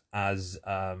performance as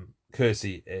Paul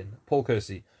Kersey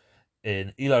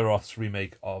in Eli Roth's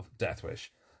remake of Death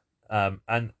Wish.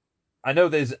 And I know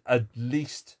there's at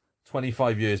least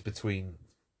 25 years between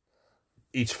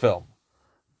each film.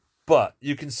 But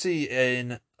you can see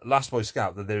in Last Boy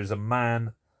Scout that there is a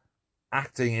man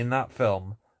acting in that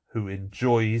film who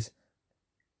enjoys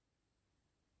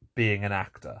being an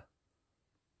actor.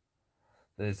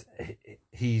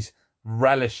 He's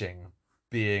relishing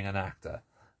being an actor.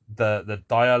 The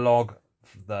dialogue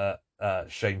that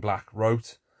Shane Black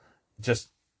wrote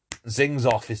just zings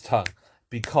off his tongue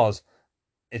because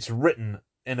it's written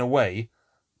in a way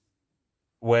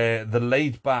where the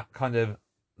laid back kind of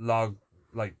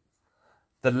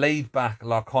the laid back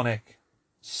laconic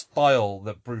style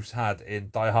that Bruce had in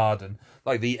Die Hard, and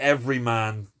like the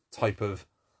everyman type of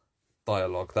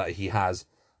dialogue that he has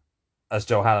as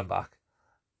Joe Hallenbeck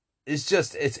is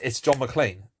just it's John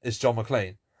McClane. It's John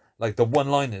McClane. Like the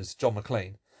one-liners, John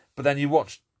McClane. But then you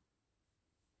watch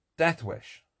Death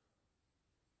Wish,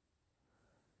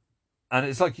 and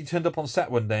it's like he turned up on set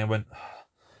one day and went,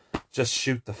 "Just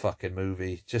shoot the fucking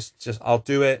movie. Just I'll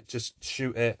do it. Just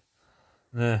shoot it."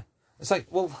 Nah. It's like,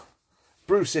 well,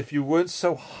 Bruce, if you weren't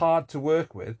so hard to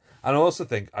work with, and I also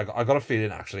think I got a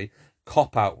feeling actually,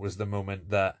 Cop Out was the moment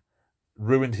that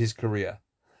ruined his career,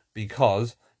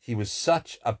 because he was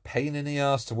such a pain in the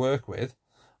ass to work with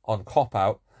on Cop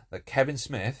Out that Kevin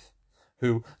Smith,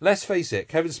 who, let's face it,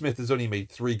 Kevin Smith has only made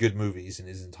 3 good movies in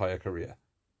his entire career.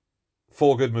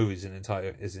 4 good movies in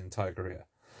his entire career,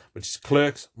 which is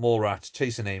Clerks, Mallrats,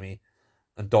 Chasing Amy,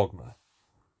 and Dogma.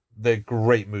 They're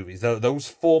great movies. Those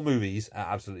 4 movies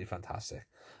are absolutely fantastic.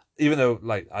 Even though,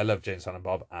 like, I love Jane Silent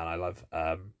Bob, and I love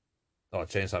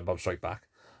Jane Silent Bob Strike Back,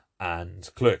 and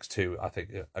Clerks 2, I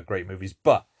think, are great movies.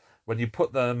 But when you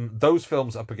put those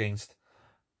films up against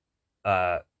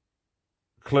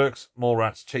Clerks,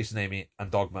 Mallrats, Chasing Amy, and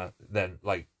Dogma, then,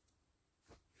 like,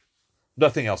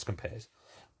 nothing else compares.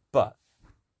 But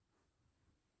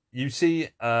you see,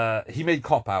 he made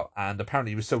Cop Out, and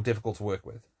apparently he was so difficult to work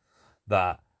with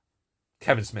that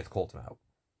Kevin Smith called him out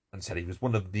and said he was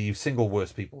one of the single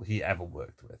worst people he ever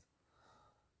worked with,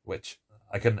 which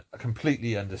I can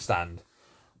completely understand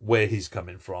where he's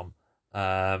coming from,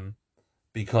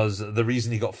 because the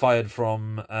reason he got fired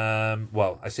from,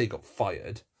 well, I say he got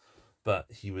fired, but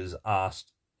he wasn't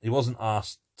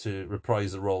asked to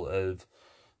reprise the role of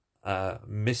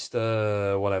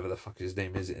Mr. whatever the fuck his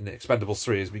name is in Expendables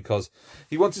 3, is because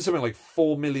he wanted something like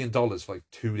 $4 million for like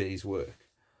 2 days work.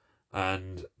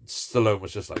 And Stallone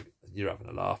was just like, "You're having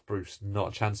a laugh, Bruce. Not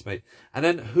a chance, mate." And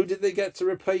then who did they get to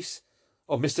replace?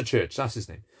 Oh, Mr. Church, that's his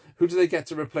name. Who did they get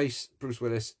to replace Bruce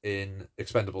Willis in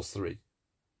Expendables 3?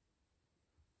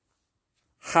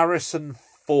 Harrison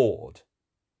Ford.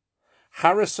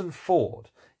 Harrison Ford.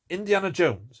 Indiana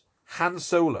Jones. Han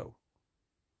Solo.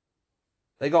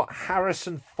 They got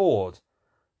Harrison Ford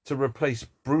to replace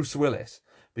Bruce Willis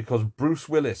because Bruce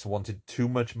Willis wanted too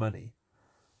much money.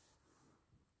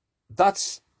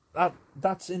 That's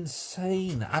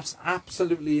insane. That's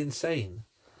absolutely insane.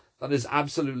 That is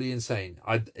absolutely insane.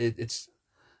 It's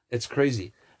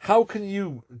crazy. How can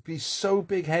you be so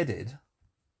big-headed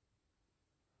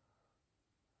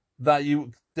that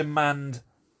you demand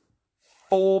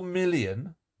 $4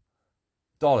 million?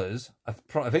 I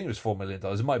think it was $4 million.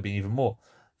 It might have been even more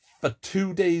for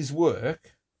 2 days'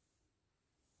 work.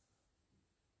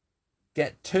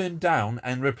 Get turned down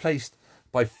and replaced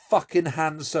by fucking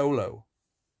Han Solo.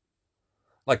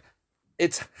 Like,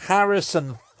 it's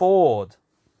Harrison Ford.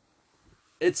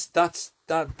 That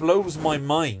blows my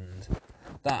mind.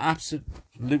 That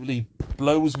absolutely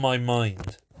blows my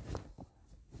mind.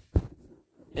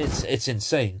 It's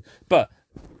insane. But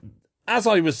as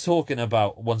I was talking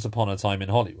about Once Upon a Time in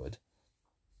Hollywood,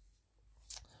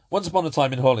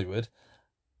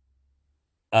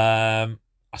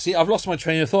 see, I've lost my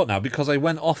train of thought now because I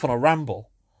went off on a ramble.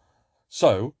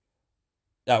 So,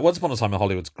 Once Upon a Time in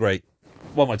Hollywood's great.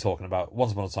 What am I talking about?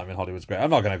 Once Upon a Time in Hollywood's great. I'm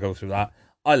not going to go through that.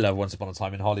 I love Once Upon a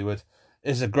Time in Hollywood.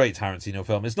 It's a great Tarantino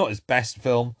film. It's not his best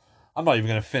film. I'm not even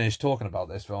going to finish talking about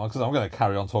this film because I'm going to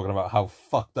carry on talking about how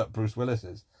fucked up Bruce Willis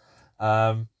is.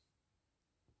 What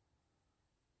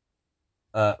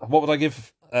would I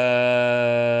give?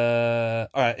 All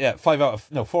right, yeah, 4 out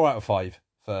of 5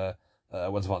 for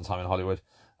Once Upon a Time in Hollywood.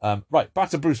 Right,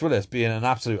 back to Bruce Willis being an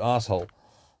absolute asshole.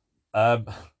 Like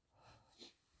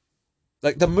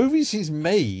the movies he's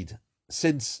made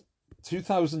since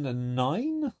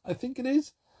 2009, I think it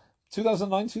is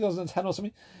 2009, 2010 or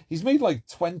something. He's made like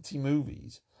 20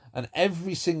 movies, and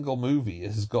every single movie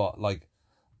has got like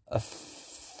a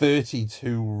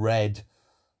 32 red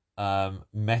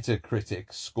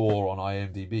Metacritic score on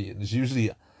IMDb, and it's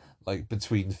usually like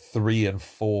between 3 and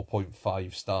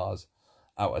 4.5 stars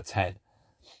out of 10,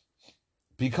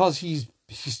 because he's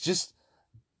just,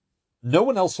 no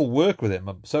one else will work with him.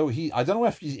 So I don't know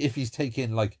if he's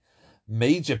taking like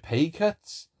major pay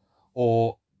cuts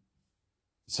or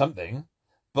something,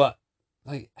 but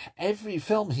like every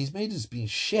film he's made has been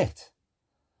shit.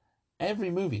 Every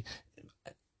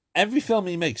film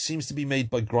he makes seems to be made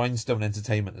by Grindstone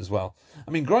Entertainment as well.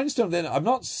 I mean, Grindstone, I'm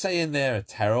not saying they're a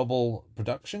terrible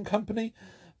production company,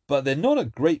 but they're not a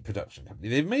great production company.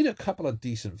 They've made a couple of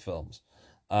decent films.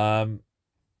 When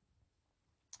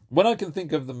I can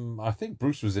think of them, I think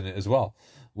Bruce was in it as well,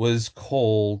 was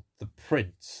called The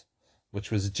Prince,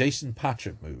 which was a Jason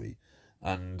Patric movie.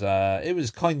 And it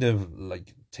was kind of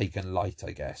like taken light,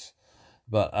 I guess.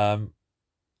 But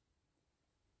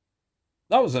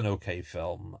that was an okay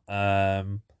film.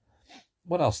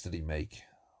 What else did he make?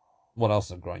 What else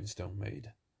have Grindstone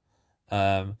made?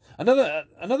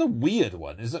 Another weird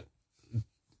one is that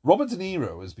Robert De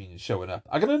Niro has been showing up.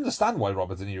 I can understand why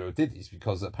Robert De Niro did this,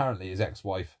 because apparently his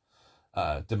ex-wife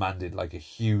demanded like a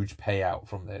huge payout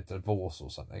from their divorce or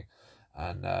something,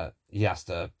 and he has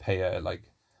to pay her like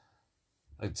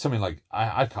something like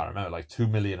I can't remember, like $2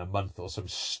 million a month or some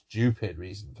stupid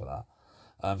reason for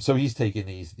that. So he's taking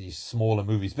these smaller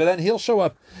movies, but then he'll show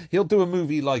up. He'll do a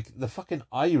movie like The fucking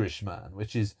Irishman,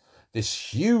 which is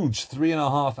this huge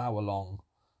 3.5 hour long.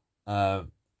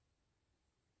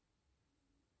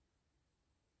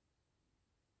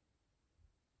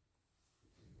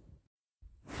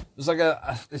 It's like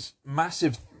this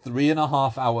massive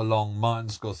 3.5 hour long Martin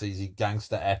Scorsese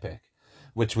gangster epic,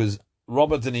 which was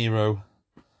Robert De Niro,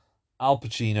 Al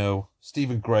Pacino,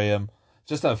 Stephen Graham,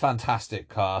 just a fantastic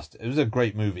cast. It was a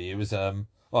great movie. It was Joe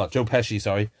Pesci,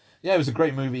 sorry. Yeah, it was a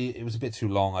great movie. It was a bit too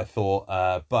long, I thought,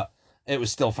 but it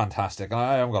was still fantastic. And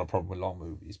I haven't got a problem with long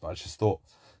movies, but I just thought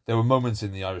there were moments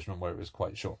in The Irishman where it was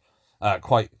quite short,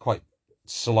 quite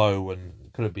slow,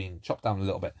 and could have been chopped down a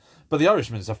little bit. But The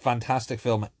Irishman is a fantastic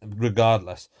film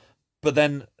regardless. But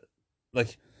then,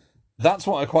 like, that's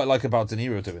what I quite like about De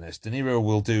Niro doing this. De Niro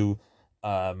will do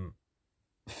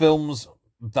films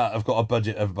that have got a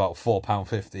budget of about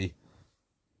 £4.50,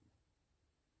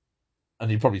 and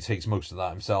he probably takes most of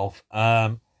that himself.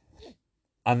 And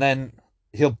then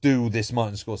he'll do this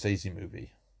Martin Scorsese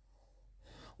movie,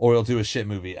 or he'll do a shit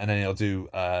movie, and then he'll do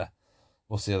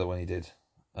what's the other one he did?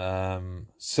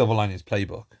 Silver Linings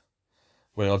Playbook,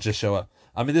 where he'll just show up.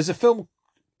 I mean, there's a film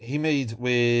he made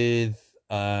with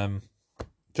John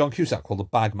Cusack called The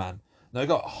Bagman. Now, it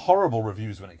got horrible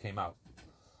reviews when it came out.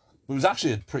 It was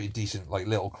actually a pretty decent, like,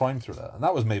 little crime thriller, and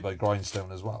that was made by Grindstone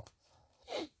as well.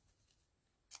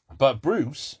 But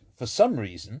Bruce, for some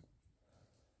reason,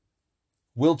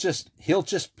 he'll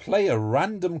just play a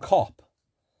random cop.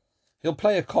 He'll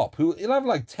play a cop he'll have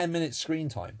like 10 minutes screen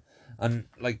time, and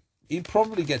like he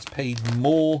probably gets paid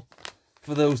more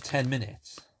for those 10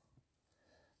 minutes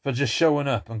for just showing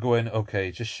up and going, okay,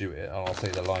 just shoot it, and I'll say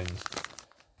the lines,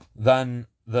 than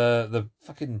the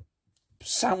fucking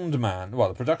sound man, well,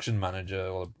 the production manager,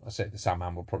 or I say the sound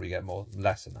man will probably get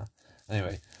less than that.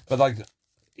 Anyway, but like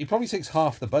he probably takes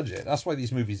half the budget. That's why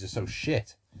these movies are so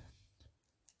shit.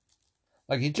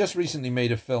 Like, he just recently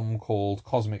made a film called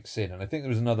Cosmic Sin, and I think there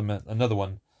was another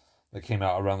one that came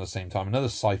out around the same time, another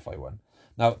sci-fi one.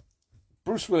 Now,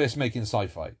 Bruce Willis making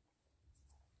sci-fi.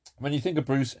 When you think of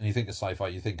Bruce and you think of sci-fi,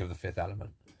 you think of The Fifth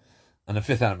Element. And The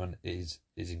Fifth Element is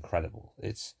incredible.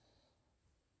 It's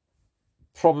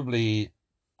probably,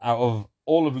 out of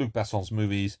all of Luc Besson's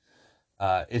movies,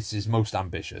 it's his most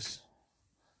ambitious.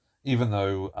 Even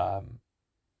though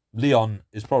Leon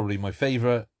is probably my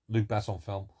favourite Luc Besson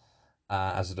film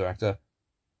as a director.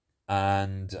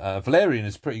 And Valerian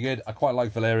is pretty good. I quite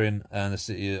like Valerian and the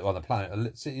City on the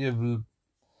Planet. City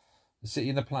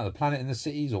in the Planet. The Planet in the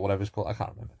Cities, or whatever it's called. I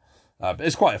can't remember. But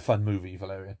it's quite a fun movie,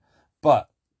 Valerian. But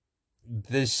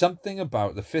there's something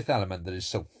about The Fifth Element that is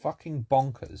so fucking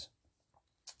bonkers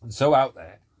and so out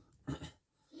there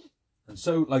and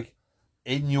so, like,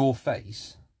 in your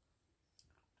face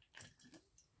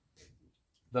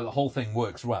that the whole thing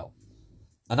works well.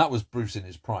 And that was Bruce in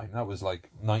his prime. That was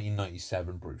like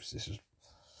 1997 Bruce. This was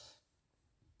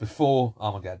before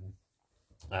Armageddon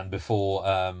and before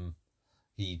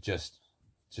he just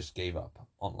gave up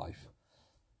on life.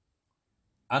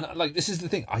 And, like, this is the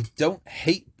thing. I don't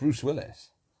hate Bruce Willis.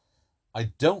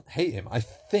 I don't hate him. I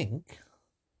think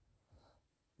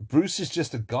Bruce is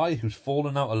just a guy who's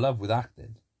fallen out of love with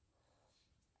acting.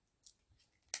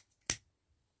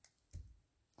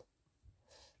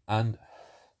 And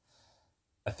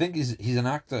I think he's an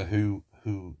actor who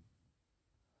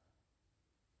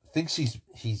thinks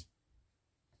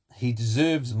he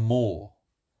deserves more,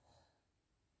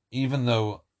 even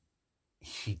though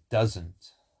he doesn't.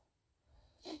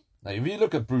 Like, if you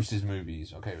look at Bruce's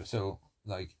movies, okay, so,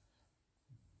 like,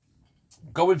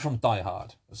 going from Die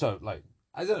Hard, so, like,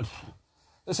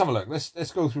 let's have a look.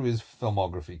 Let's go through his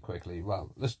filmography quickly.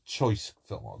 Well, let's choice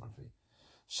filmography.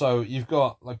 So you've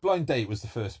got, like, Blind Date was the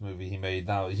first movie he made.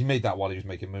 Now, he made that while he was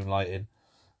making Moonlighting.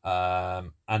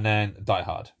 And then Die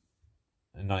Hard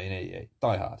in 1988.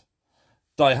 Die Hard.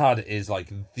 Die Hard is,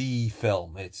 like, the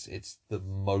film. It's the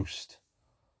most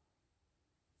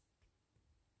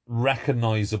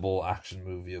recognizable action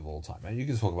movie of all time. And you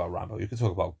can talk about Rambo, you can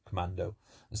talk about Commando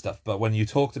and stuff, but when you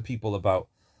talk to people about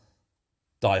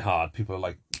Die Hard, people are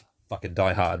like, fucking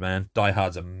Die Hard, man. Die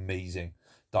Hard's amazing.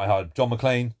 Die Hard, John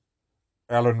McClane,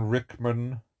 Alan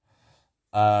Rickman,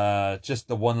 just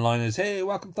the one-liners, hey,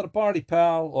 welcome to the party,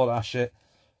 pal, all that shit.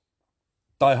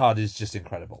 Die Hard is just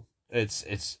incredible. It's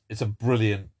a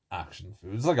brilliant action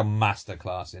film. It's like a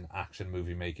masterclass in action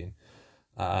movie making.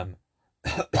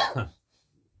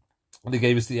 They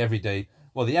gave us the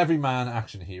everyman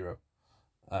action hero,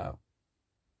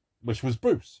 which was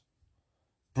Bruce.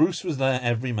 Bruce was their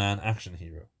everyman action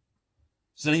hero.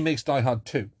 So then he makes Die Hard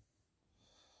 2,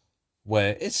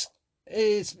 where it's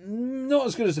not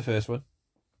as good as the first one.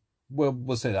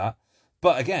 We'll say that.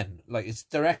 But again, like, it's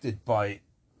directed by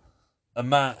a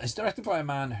man. It's directed by a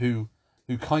man who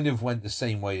kind of went the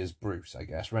same way as Bruce, I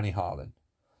guess. Rennie Harlin.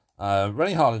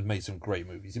 Rennie Harlin made some great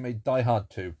movies. He made Die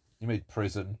Hard 2. He made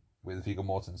Prison with Viggo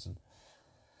Mortensen.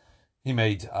 He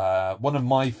made one of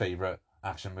my favourite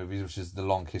action movies, which is The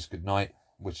Long Kiss Goodnight,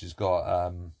 which has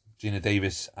got Gina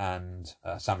Davis and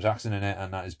Sam Jackson in it,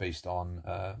 and that is based on,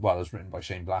 it was written by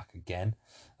Shane Black again.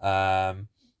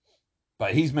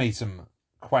 But he's made some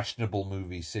questionable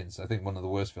movies since. I think one of the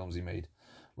worst films he made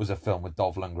was a film with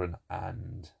Dolph Lundgren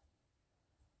and...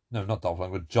 No, not Dolph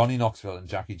Lundgren, Johnny Knoxville and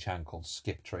Jackie Chan called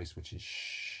Skip Trace, which is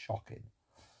shocking.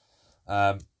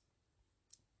 But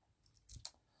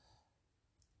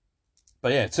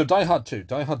yeah, so Die Hard 2.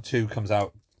 Die Hard 2 comes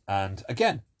out, and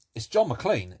again, it's John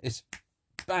McClane. It's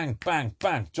bang, bang,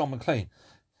 bang, John McClane.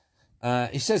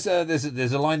 He says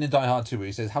there's a line in Die Hard 2 where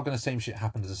he says, how can the same shit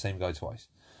happen to the same guy twice?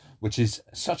 Which is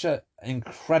such an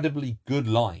incredibly good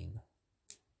line.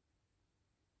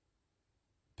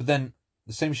 But then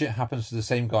the same shit happens to the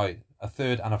same guy a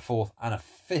third and a fourth and a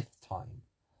fifth time.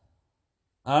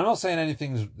 And I'm not saying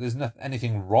there's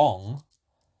anything wrong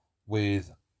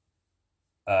with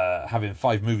having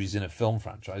 5 movies in a film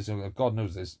franchise. God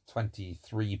knows there's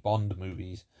 23 Bond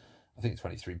movies. I think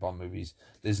 23 Bond movies.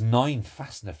 There's 9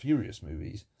 Fast and the Furious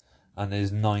movies. And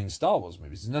there's 9 Star Wars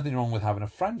movies. There's nothing wrong with having a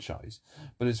franchise.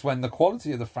 But it's when the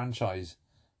quality of the franchise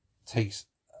takes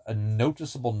a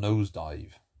noticeable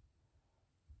nosedive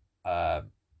that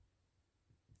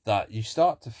you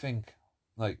start to think,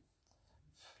 like,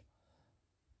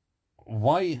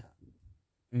 why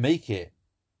make it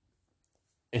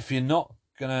if you're not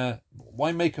gonna...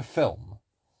 Why make a film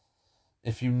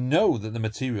if you know that the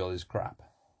material is crap?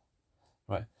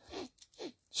 Right.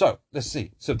 So, let's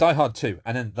see. So, Die Hard 2,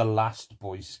 and then The Last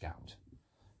Boy Scout.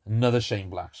 Another Shane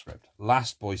Black script.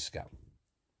 Last Boy Scout.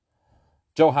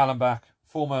 Joe Hallenbach,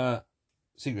 former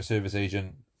Secret Service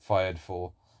agent, fired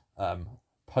for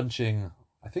punching.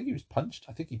 I think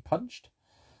he punched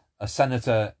a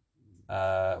senator,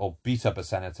 or beat up a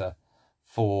senator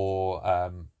for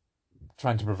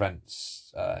trying to prevent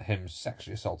him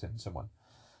sexually assaulting someone.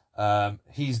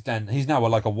 He's now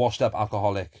like a washed up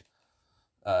alcoholic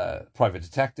private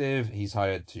detective. He's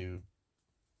hired to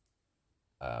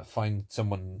find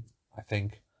someone, I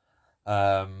think.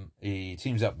 He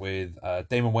teams up with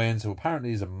Damon Wayans, who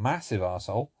apparently is a massive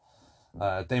arsehole.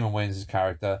 Damon Wayans'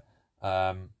 character.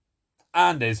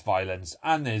 And there's violence,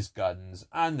 and there's guns,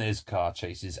 and there's car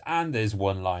chases, and there's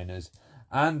one-liners,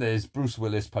 and there's Bruce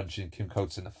Willis punching Kim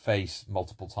Coates in the face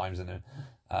multiple times. And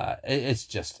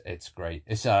it's great.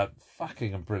 It's a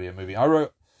fucking brilliant movie. I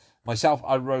wrote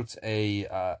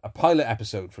a pilot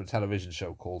episode for a television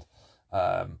show called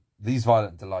These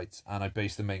Violent Delights, and I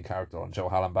based the main character on Joe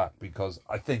Hallenbach because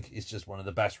I think it's just one of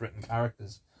the best written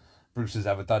characters Bruce has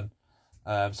ever done.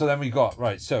 So then you've got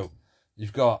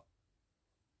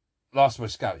Last Boy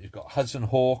Scout, you've got Hudson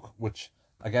Hawk, which,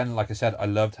 again, like I said, I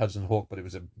loved Hudson Hawk, but it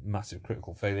was a massive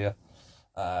critical failure.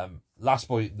 The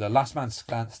Last Man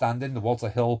Standing, the Walter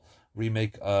Hill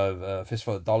remake of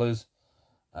Fistful of Dollars,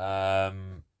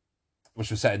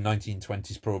 which was set in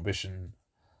 1920s Prohibition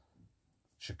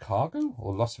Chicago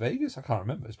or Las Vegas, I can't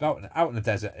remember. It's out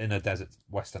in a desert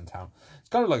western town. It's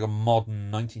kind of like a modern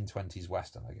 1920s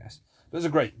western, I guess. But it's a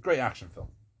great action film.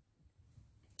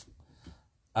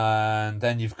 And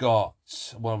then you've got,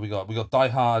 what have we got? We got Die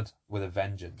Hard with a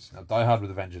Vengeance. Now, Die Hard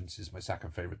with a Vengeance is my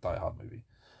second favourite Die Hard movie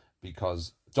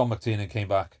because John McTiernan came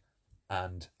back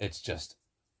and it's just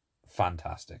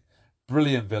fantastic.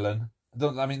 Brilliant villain.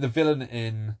 The villain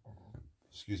in,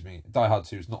 Die Hard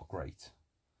 2 is not great.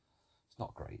 It's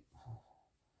not great.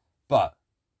 But,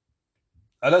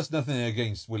 and that's nothing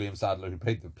against William Sadler, who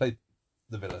played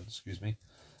the villain,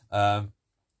 I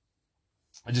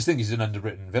just think he's an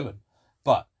underwritten villain.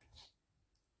 But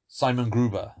Simon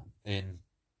Gruber in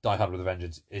Die Hard with a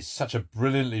Vengeance is such a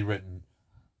brilliantly written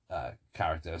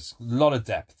character. There's a lot of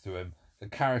depth to him. The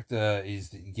character he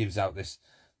gives out this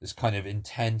kind of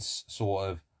intense sort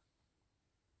of,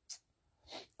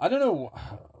 I don't know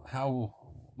how,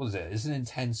 what is it? It's an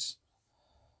intense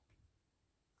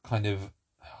kind of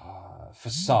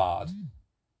facade.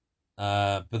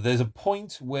 But there's a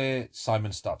point where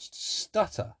Simon starts to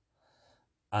stutter.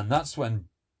 And that's when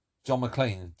John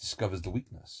McClane discovers the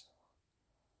weakness.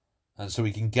 And so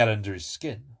he can get under his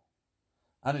skin.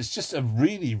 And it's just a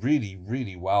really, really,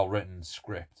 really well-written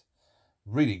script.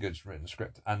 Really good written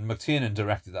script. And McTiernan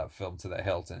directed that film to the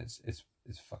hilt, and it's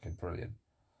fucking brilliant.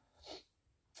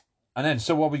 And then,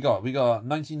 so what we got? We got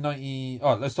 1990...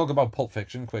 Oh, let's talk about Pulp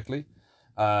Fiction quickly.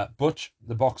 Butch,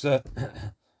 the boxer.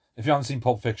 If you haven't seen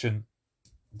Pulp Fiction,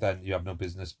 then you have no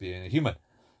business being a human.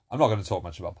 I'm not going to talk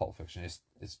much about Pulp Fiction.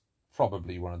 It's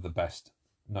probably one of the best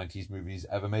 90s movies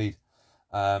ever made.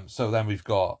 So then we've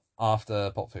got,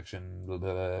 after Pulp Fiction, we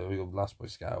got Last Boy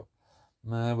Scout.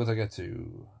 What did I get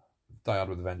to? Die Hard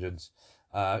with a Vengeance.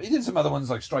 He did some other ones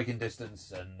like Striking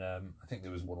Distance, and I think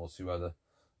there was one or two other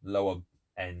lower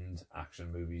end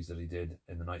action movies that he did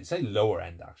in the 90s. Say lower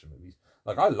end action movies.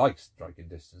 Like, I like Striking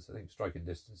Distance. I think Striking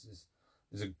Distance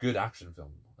is a good action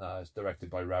film. It's directed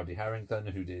by Rowdy Harrington,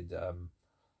 who did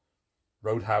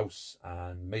Roadhouse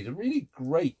and made a really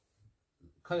great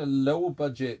kind of low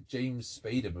budget James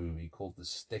Spader movie called The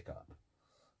Stick Up.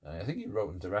 I think he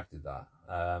wrote and directed that.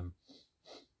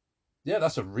 Yeah,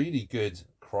 that's a really good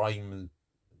crime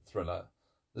thriller.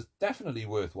 It's definitely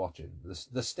worth watching.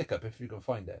 The Stick Up, if you can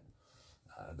find it.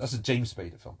 That's a James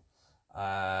Spader film.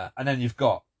 And then you've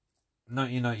got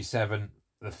 1997,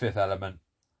 The Fifth Element.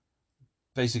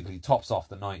 Basically tops off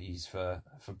the 90s for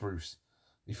Bruce.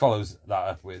 He follows that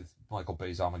up with Michael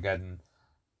Bay's Armageddon.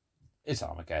 It's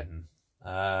Armageddon.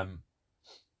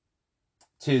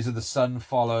 Tears of the Sun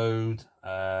followed.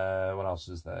 What else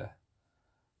was there?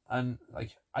 And,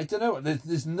 like, I don't know.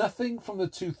 There's nothing from the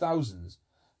 2000s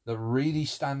that really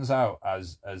stands out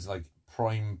as like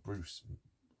prime Bruce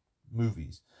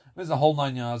movies. There's the whole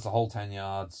 9 yards, the whole 10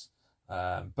 yards.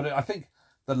 But I think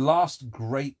the last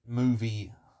great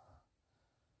movie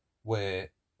where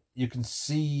you can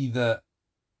see that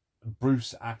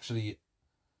Bruce actually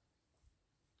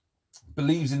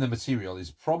believes in the material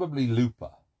is probably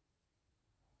Looper.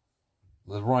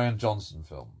 The Rian Johnson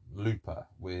film, Looper,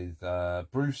 with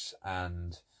Bruce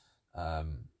and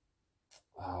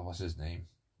what's his name?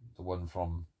 The one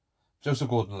from Joseph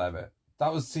Gordon-Levitt.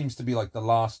 That seems to be like the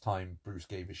last time Bruce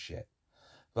gave a shit.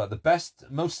 But the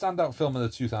most standout film of the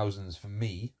 2000s for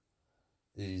me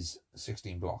is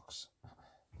 16 Blocks.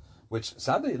 which,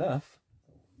 sadly enough,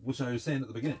 which I was saying at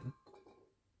the beginning,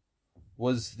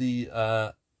 was the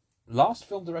last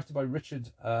film directed by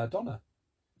Richard Donner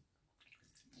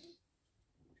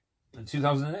in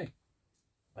 2008.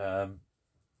 But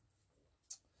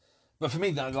for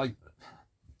me, that, like,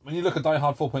 when you look at Die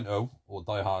Hard 4.0 or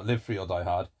Die Hard Live Free or Die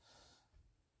Hard,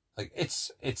 like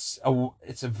it's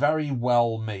a very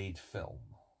well made film,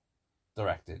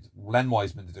 directed. Len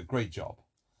Wiseman did a great job.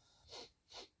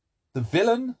 The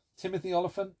villain, Timothy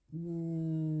Olyphant,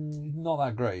 not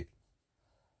that great.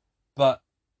 But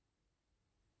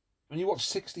when you watch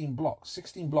 16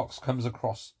 Blocks comes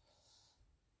across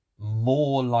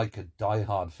more like a Die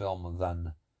Hard film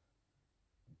than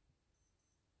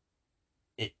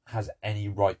it has any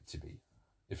right to be,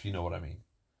 if you know what I mean.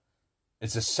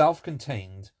 It's a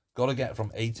self-contained, gotta get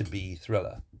from A to B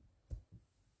thriller.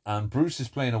 And Bruce is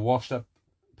playing a washed-up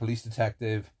police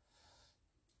detective.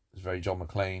 It's very John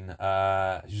McClane.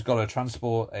 He's got to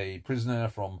transport a prisoner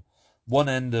from one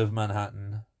end of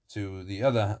Manhattan to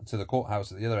the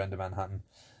courthouse at the other end of Manhattan,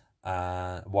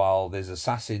 while there's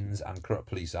assassins and corrupt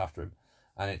police after him.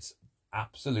 And it's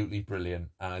absolutely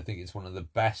brilliant. And I think it's one of the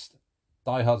best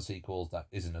Die Hard sequels that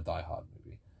isn't a Die Hard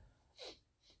movie.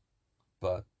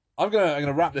 But I'm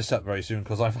gonna wrap this up very soon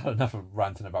because I've had enough of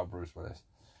ranting about Bruce Willis.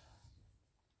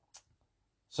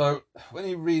 So when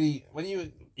you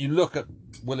look at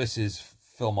Willis's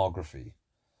filmography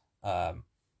as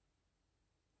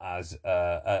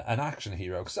an action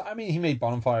hero, because I mean he made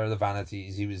Bonfire of the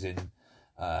Vanities. He was in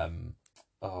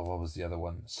what was the other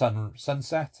one?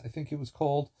 Sunset, I think it was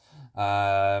called.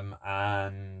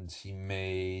 And he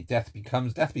made Death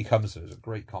Becomes Her. Is a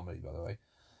great comedy, by the way.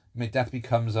 He made Death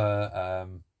Becomes Her.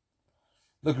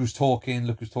 Look Who's Talking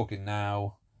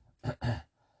Now.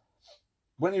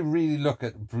 When you really look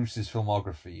at Bruce's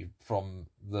filmography from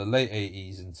the late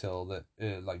 80s until the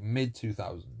like mid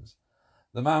 2000s,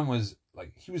 the man was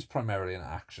he was primarily an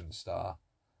action star,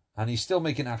 and he's still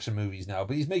making action movies now,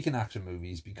 but he's making action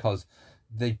movies because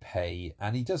they pay,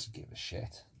 and he doesn't give a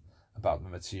shit about the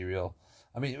material.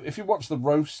 I mean, if you watch the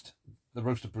roast of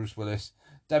Bruce Willis,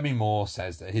 Demi Moore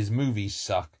says that his movies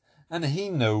suck, and he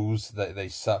knows that they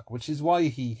suck, which is why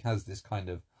he has this kind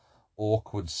of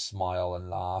awkward smile and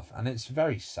laugh, and it's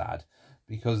very sad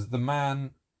because the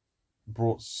man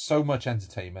brought so much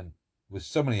entertainment with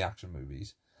so many action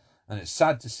movies, and it's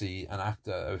sad to see an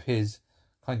actor of his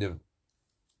kind of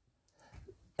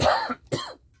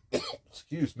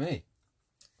excuse me,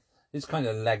 his kind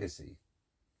of legacy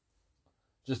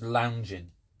just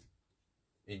lounging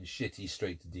in shitty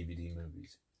straight to DVD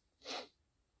movies.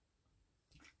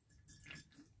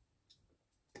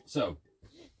 So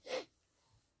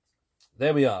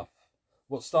there we are.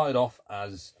 What started off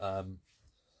as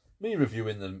me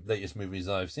reviewing the latest movies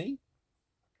I've seen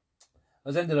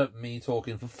has ended up me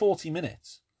talking for 40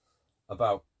 minutes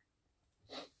about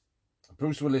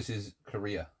Bruce Willis's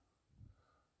career.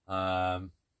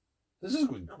 This is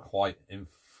quite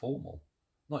informal.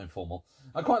 Not informal.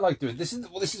 I quite like doing this.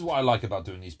 This is what I like about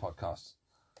doing these podcasts.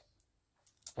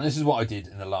 And this is what I did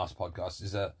in the last podcast.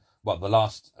 The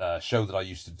last show that I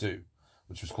used to do,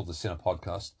 which was called the Cinema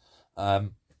Podcast,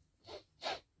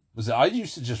 was that I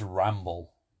used to just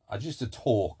ramble. I used to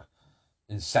talk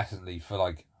incessantly for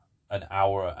like an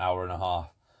hour and a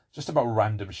half, just about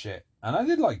random shit. And I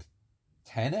did like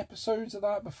 10 episodes of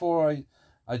that before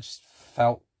I just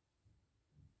felt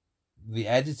the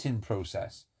editing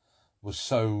process was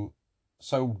so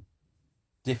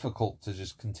difficult to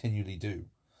just continually do.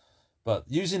 But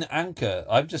using Anchor,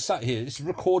 I've just sat here, it's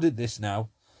recorded this now.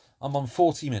 I'm on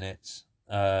 40 minutes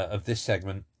of this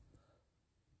segment,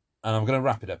 and I'm going to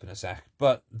wrap it up in a sec.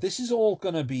 But this is all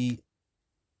going to be...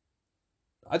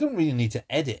 I don't really need to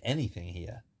edit anything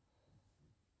here.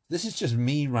 This is just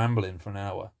me rambling for an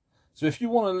hour. So if you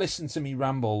want to listen to me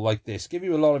ramble like this, give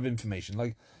you a lot of information,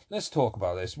 like, let's talk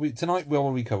about this. Tonight, what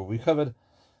will we cover?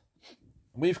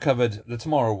 We've covered the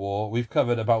Tomorrow War. We've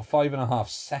covered about 5.5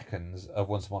 seconds of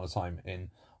Once Upon a Time in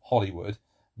Hollywood,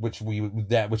 which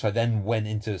I then went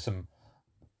into some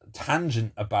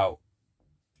tangent about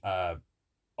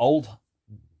old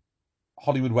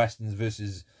Hollywood westerns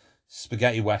versus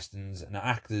spaghetti westerns and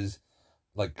actors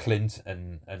like Clint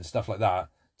and stuff like that,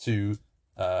 to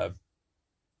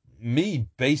me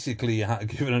basically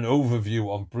giving an overview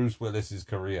on Bruce Willis's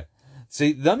career.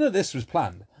 See, none of this was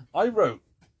planned. I wrote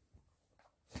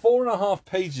 4.5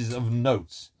 pages of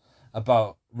notes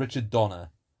about Richard Donner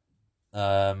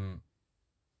for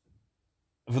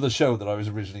the show that I was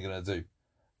originally going to do.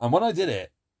 And when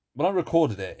I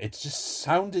recorded it, it just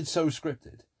sounded so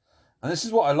scripted. And this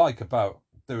is what I like about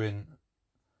doing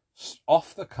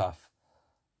off the cuff,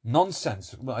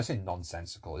 nonsensical. Well, I say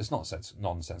nonsensical. It's not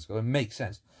nonsensical. It makes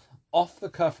sense. Off the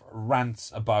cuff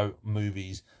rants about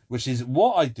movies, which is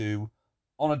what I do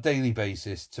on a daily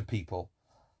basis to people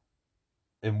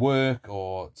in work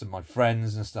or to my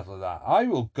friends and stuff like that. I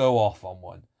will go off on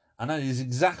one, and that is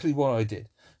exactly what I did.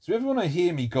 So if you want to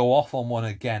hear me go off on one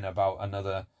again about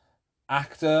another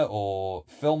actor or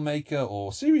filmmaker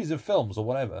or series of films or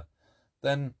whatever,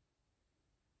 then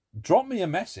drop me a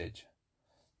message.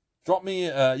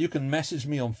 You can message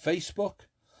me on Facebook.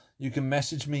 You can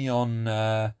message me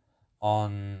on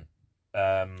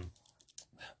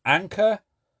Anchor.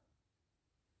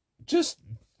 Just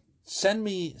send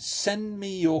me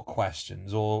your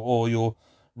questions or your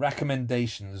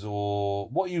recommendations or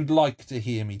what you'd like to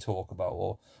hear me talk about,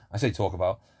 or I say talk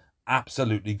about,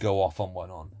 absolutely go off on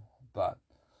one on. But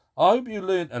I hope you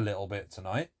learned a little bit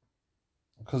tonight,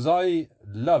 because I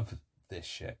love this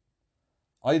shit.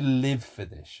 I live for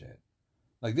this shit.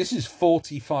 Like, this is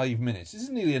 45 minutes. This is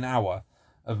nearly an hour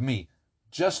of me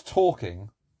just talking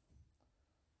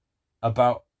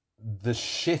about the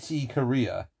shitty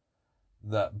career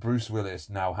that Bruce Willis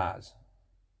now has.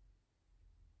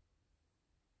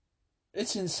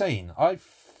 It's insane. I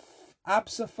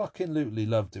absolutely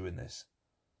love doing this.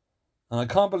 And I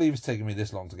can't believe it's taken me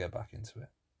this long to get back into it.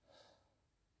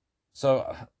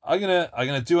 So I'm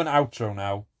gonna do an outro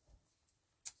now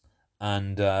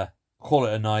and call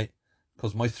it a night,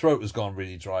 because my throat has gone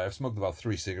really dry. I've smoked about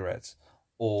 3 cigarettes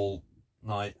all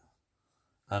night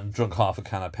and drunk half a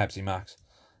can of Pepsi Max,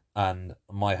 and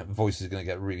my voice is going to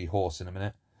get really hoarse in a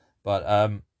minute.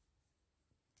 But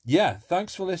yeah,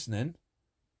 thanks for listening.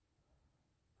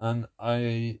 And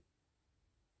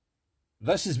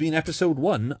this has been episode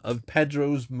 1 of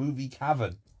Pedro's Movie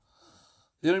Cavern.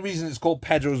 The only reason it's called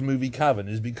Pedro's Movie Cavern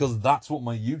is because that's what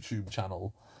my YouTube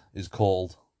channel is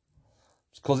called.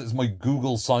 It's because it's my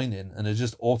Google sign-in, and it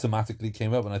just automatically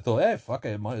came up, and I thought, hey, fuck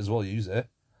it, might as well use it.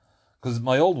 Because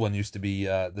my old one used to be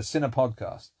the Cine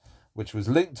Podcast, which was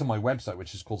linked to my website,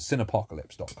 which is called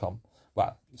cinepocalypse.com.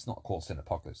 Well, it's not called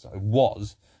Cinepocalypse. It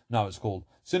was. Now it's called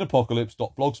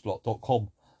cinepocalypse.blogspot.com,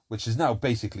 which is now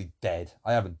basically dead.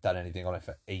 I haven't done anything on it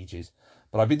for ages,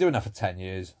 but I've been doing that for 10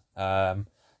 years.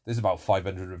 There's about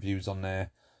 500 reviews on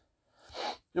there.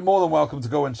 You're more than welcome to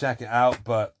go and check it out,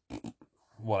 but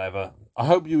whatever. I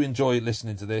hope you enjoy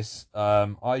listening to this.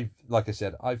 Like I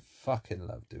said, I fucking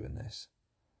love doing this.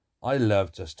 I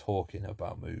love just talking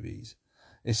about movies.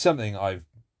 It's something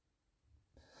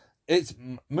it's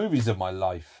movies of my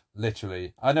life,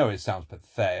 literally. I know it sounds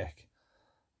pathetic,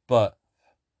 but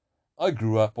I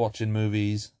grew up watching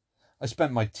movies. I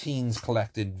spent my teens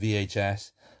collecting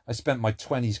VHS. I spent my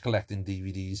 20s collecting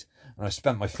DVDs. And I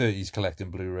spent my 30s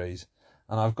collecting Blu-rays.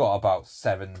 And I've got about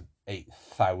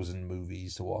 8,000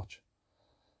 movies to watch.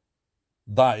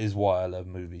 That is why I love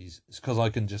movies. It's because I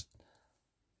can just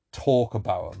talk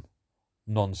about them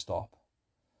non-stop.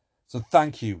 So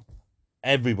thank you,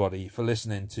 everybody, for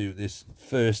listening to this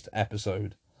first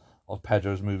episode of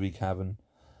Pedro's Movie Cavern.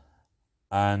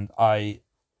 And I'm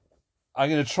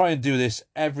going to try and do this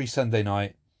every Sunday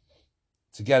night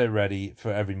to get it ready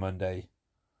for every Monday.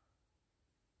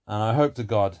 And I hope to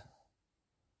God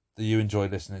that you enjoy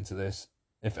listening to this,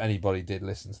 if anybody did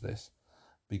listen to this.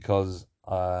 Because,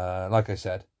 like I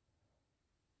said,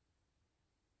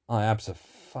 I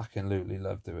absolutely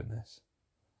love doing this.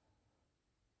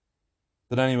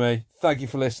 But anyway, thank you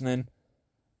for listening.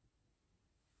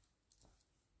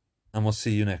 And we'll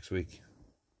see you next week.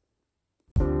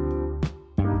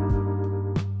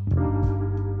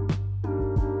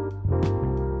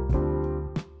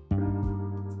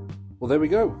 Well, there we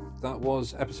go. That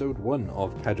was episode 1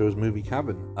 of Pedro's Movie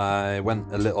Cavern. I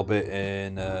went a little bit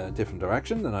in a different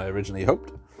direction than I originally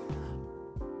hoped,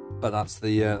 but that's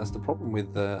the problem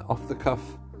with off-the-cuff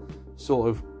sort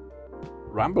of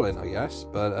rambling, I guess.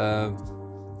 But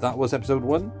that was episode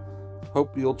 1.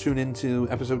 Hope you'll tune into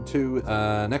episode 2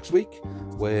 next week,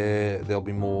 where there'll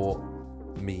be more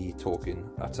me talking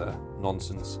utter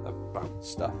nonsense about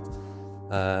stuff.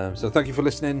 So thank you for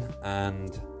listening,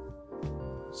 and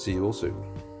see you all soon.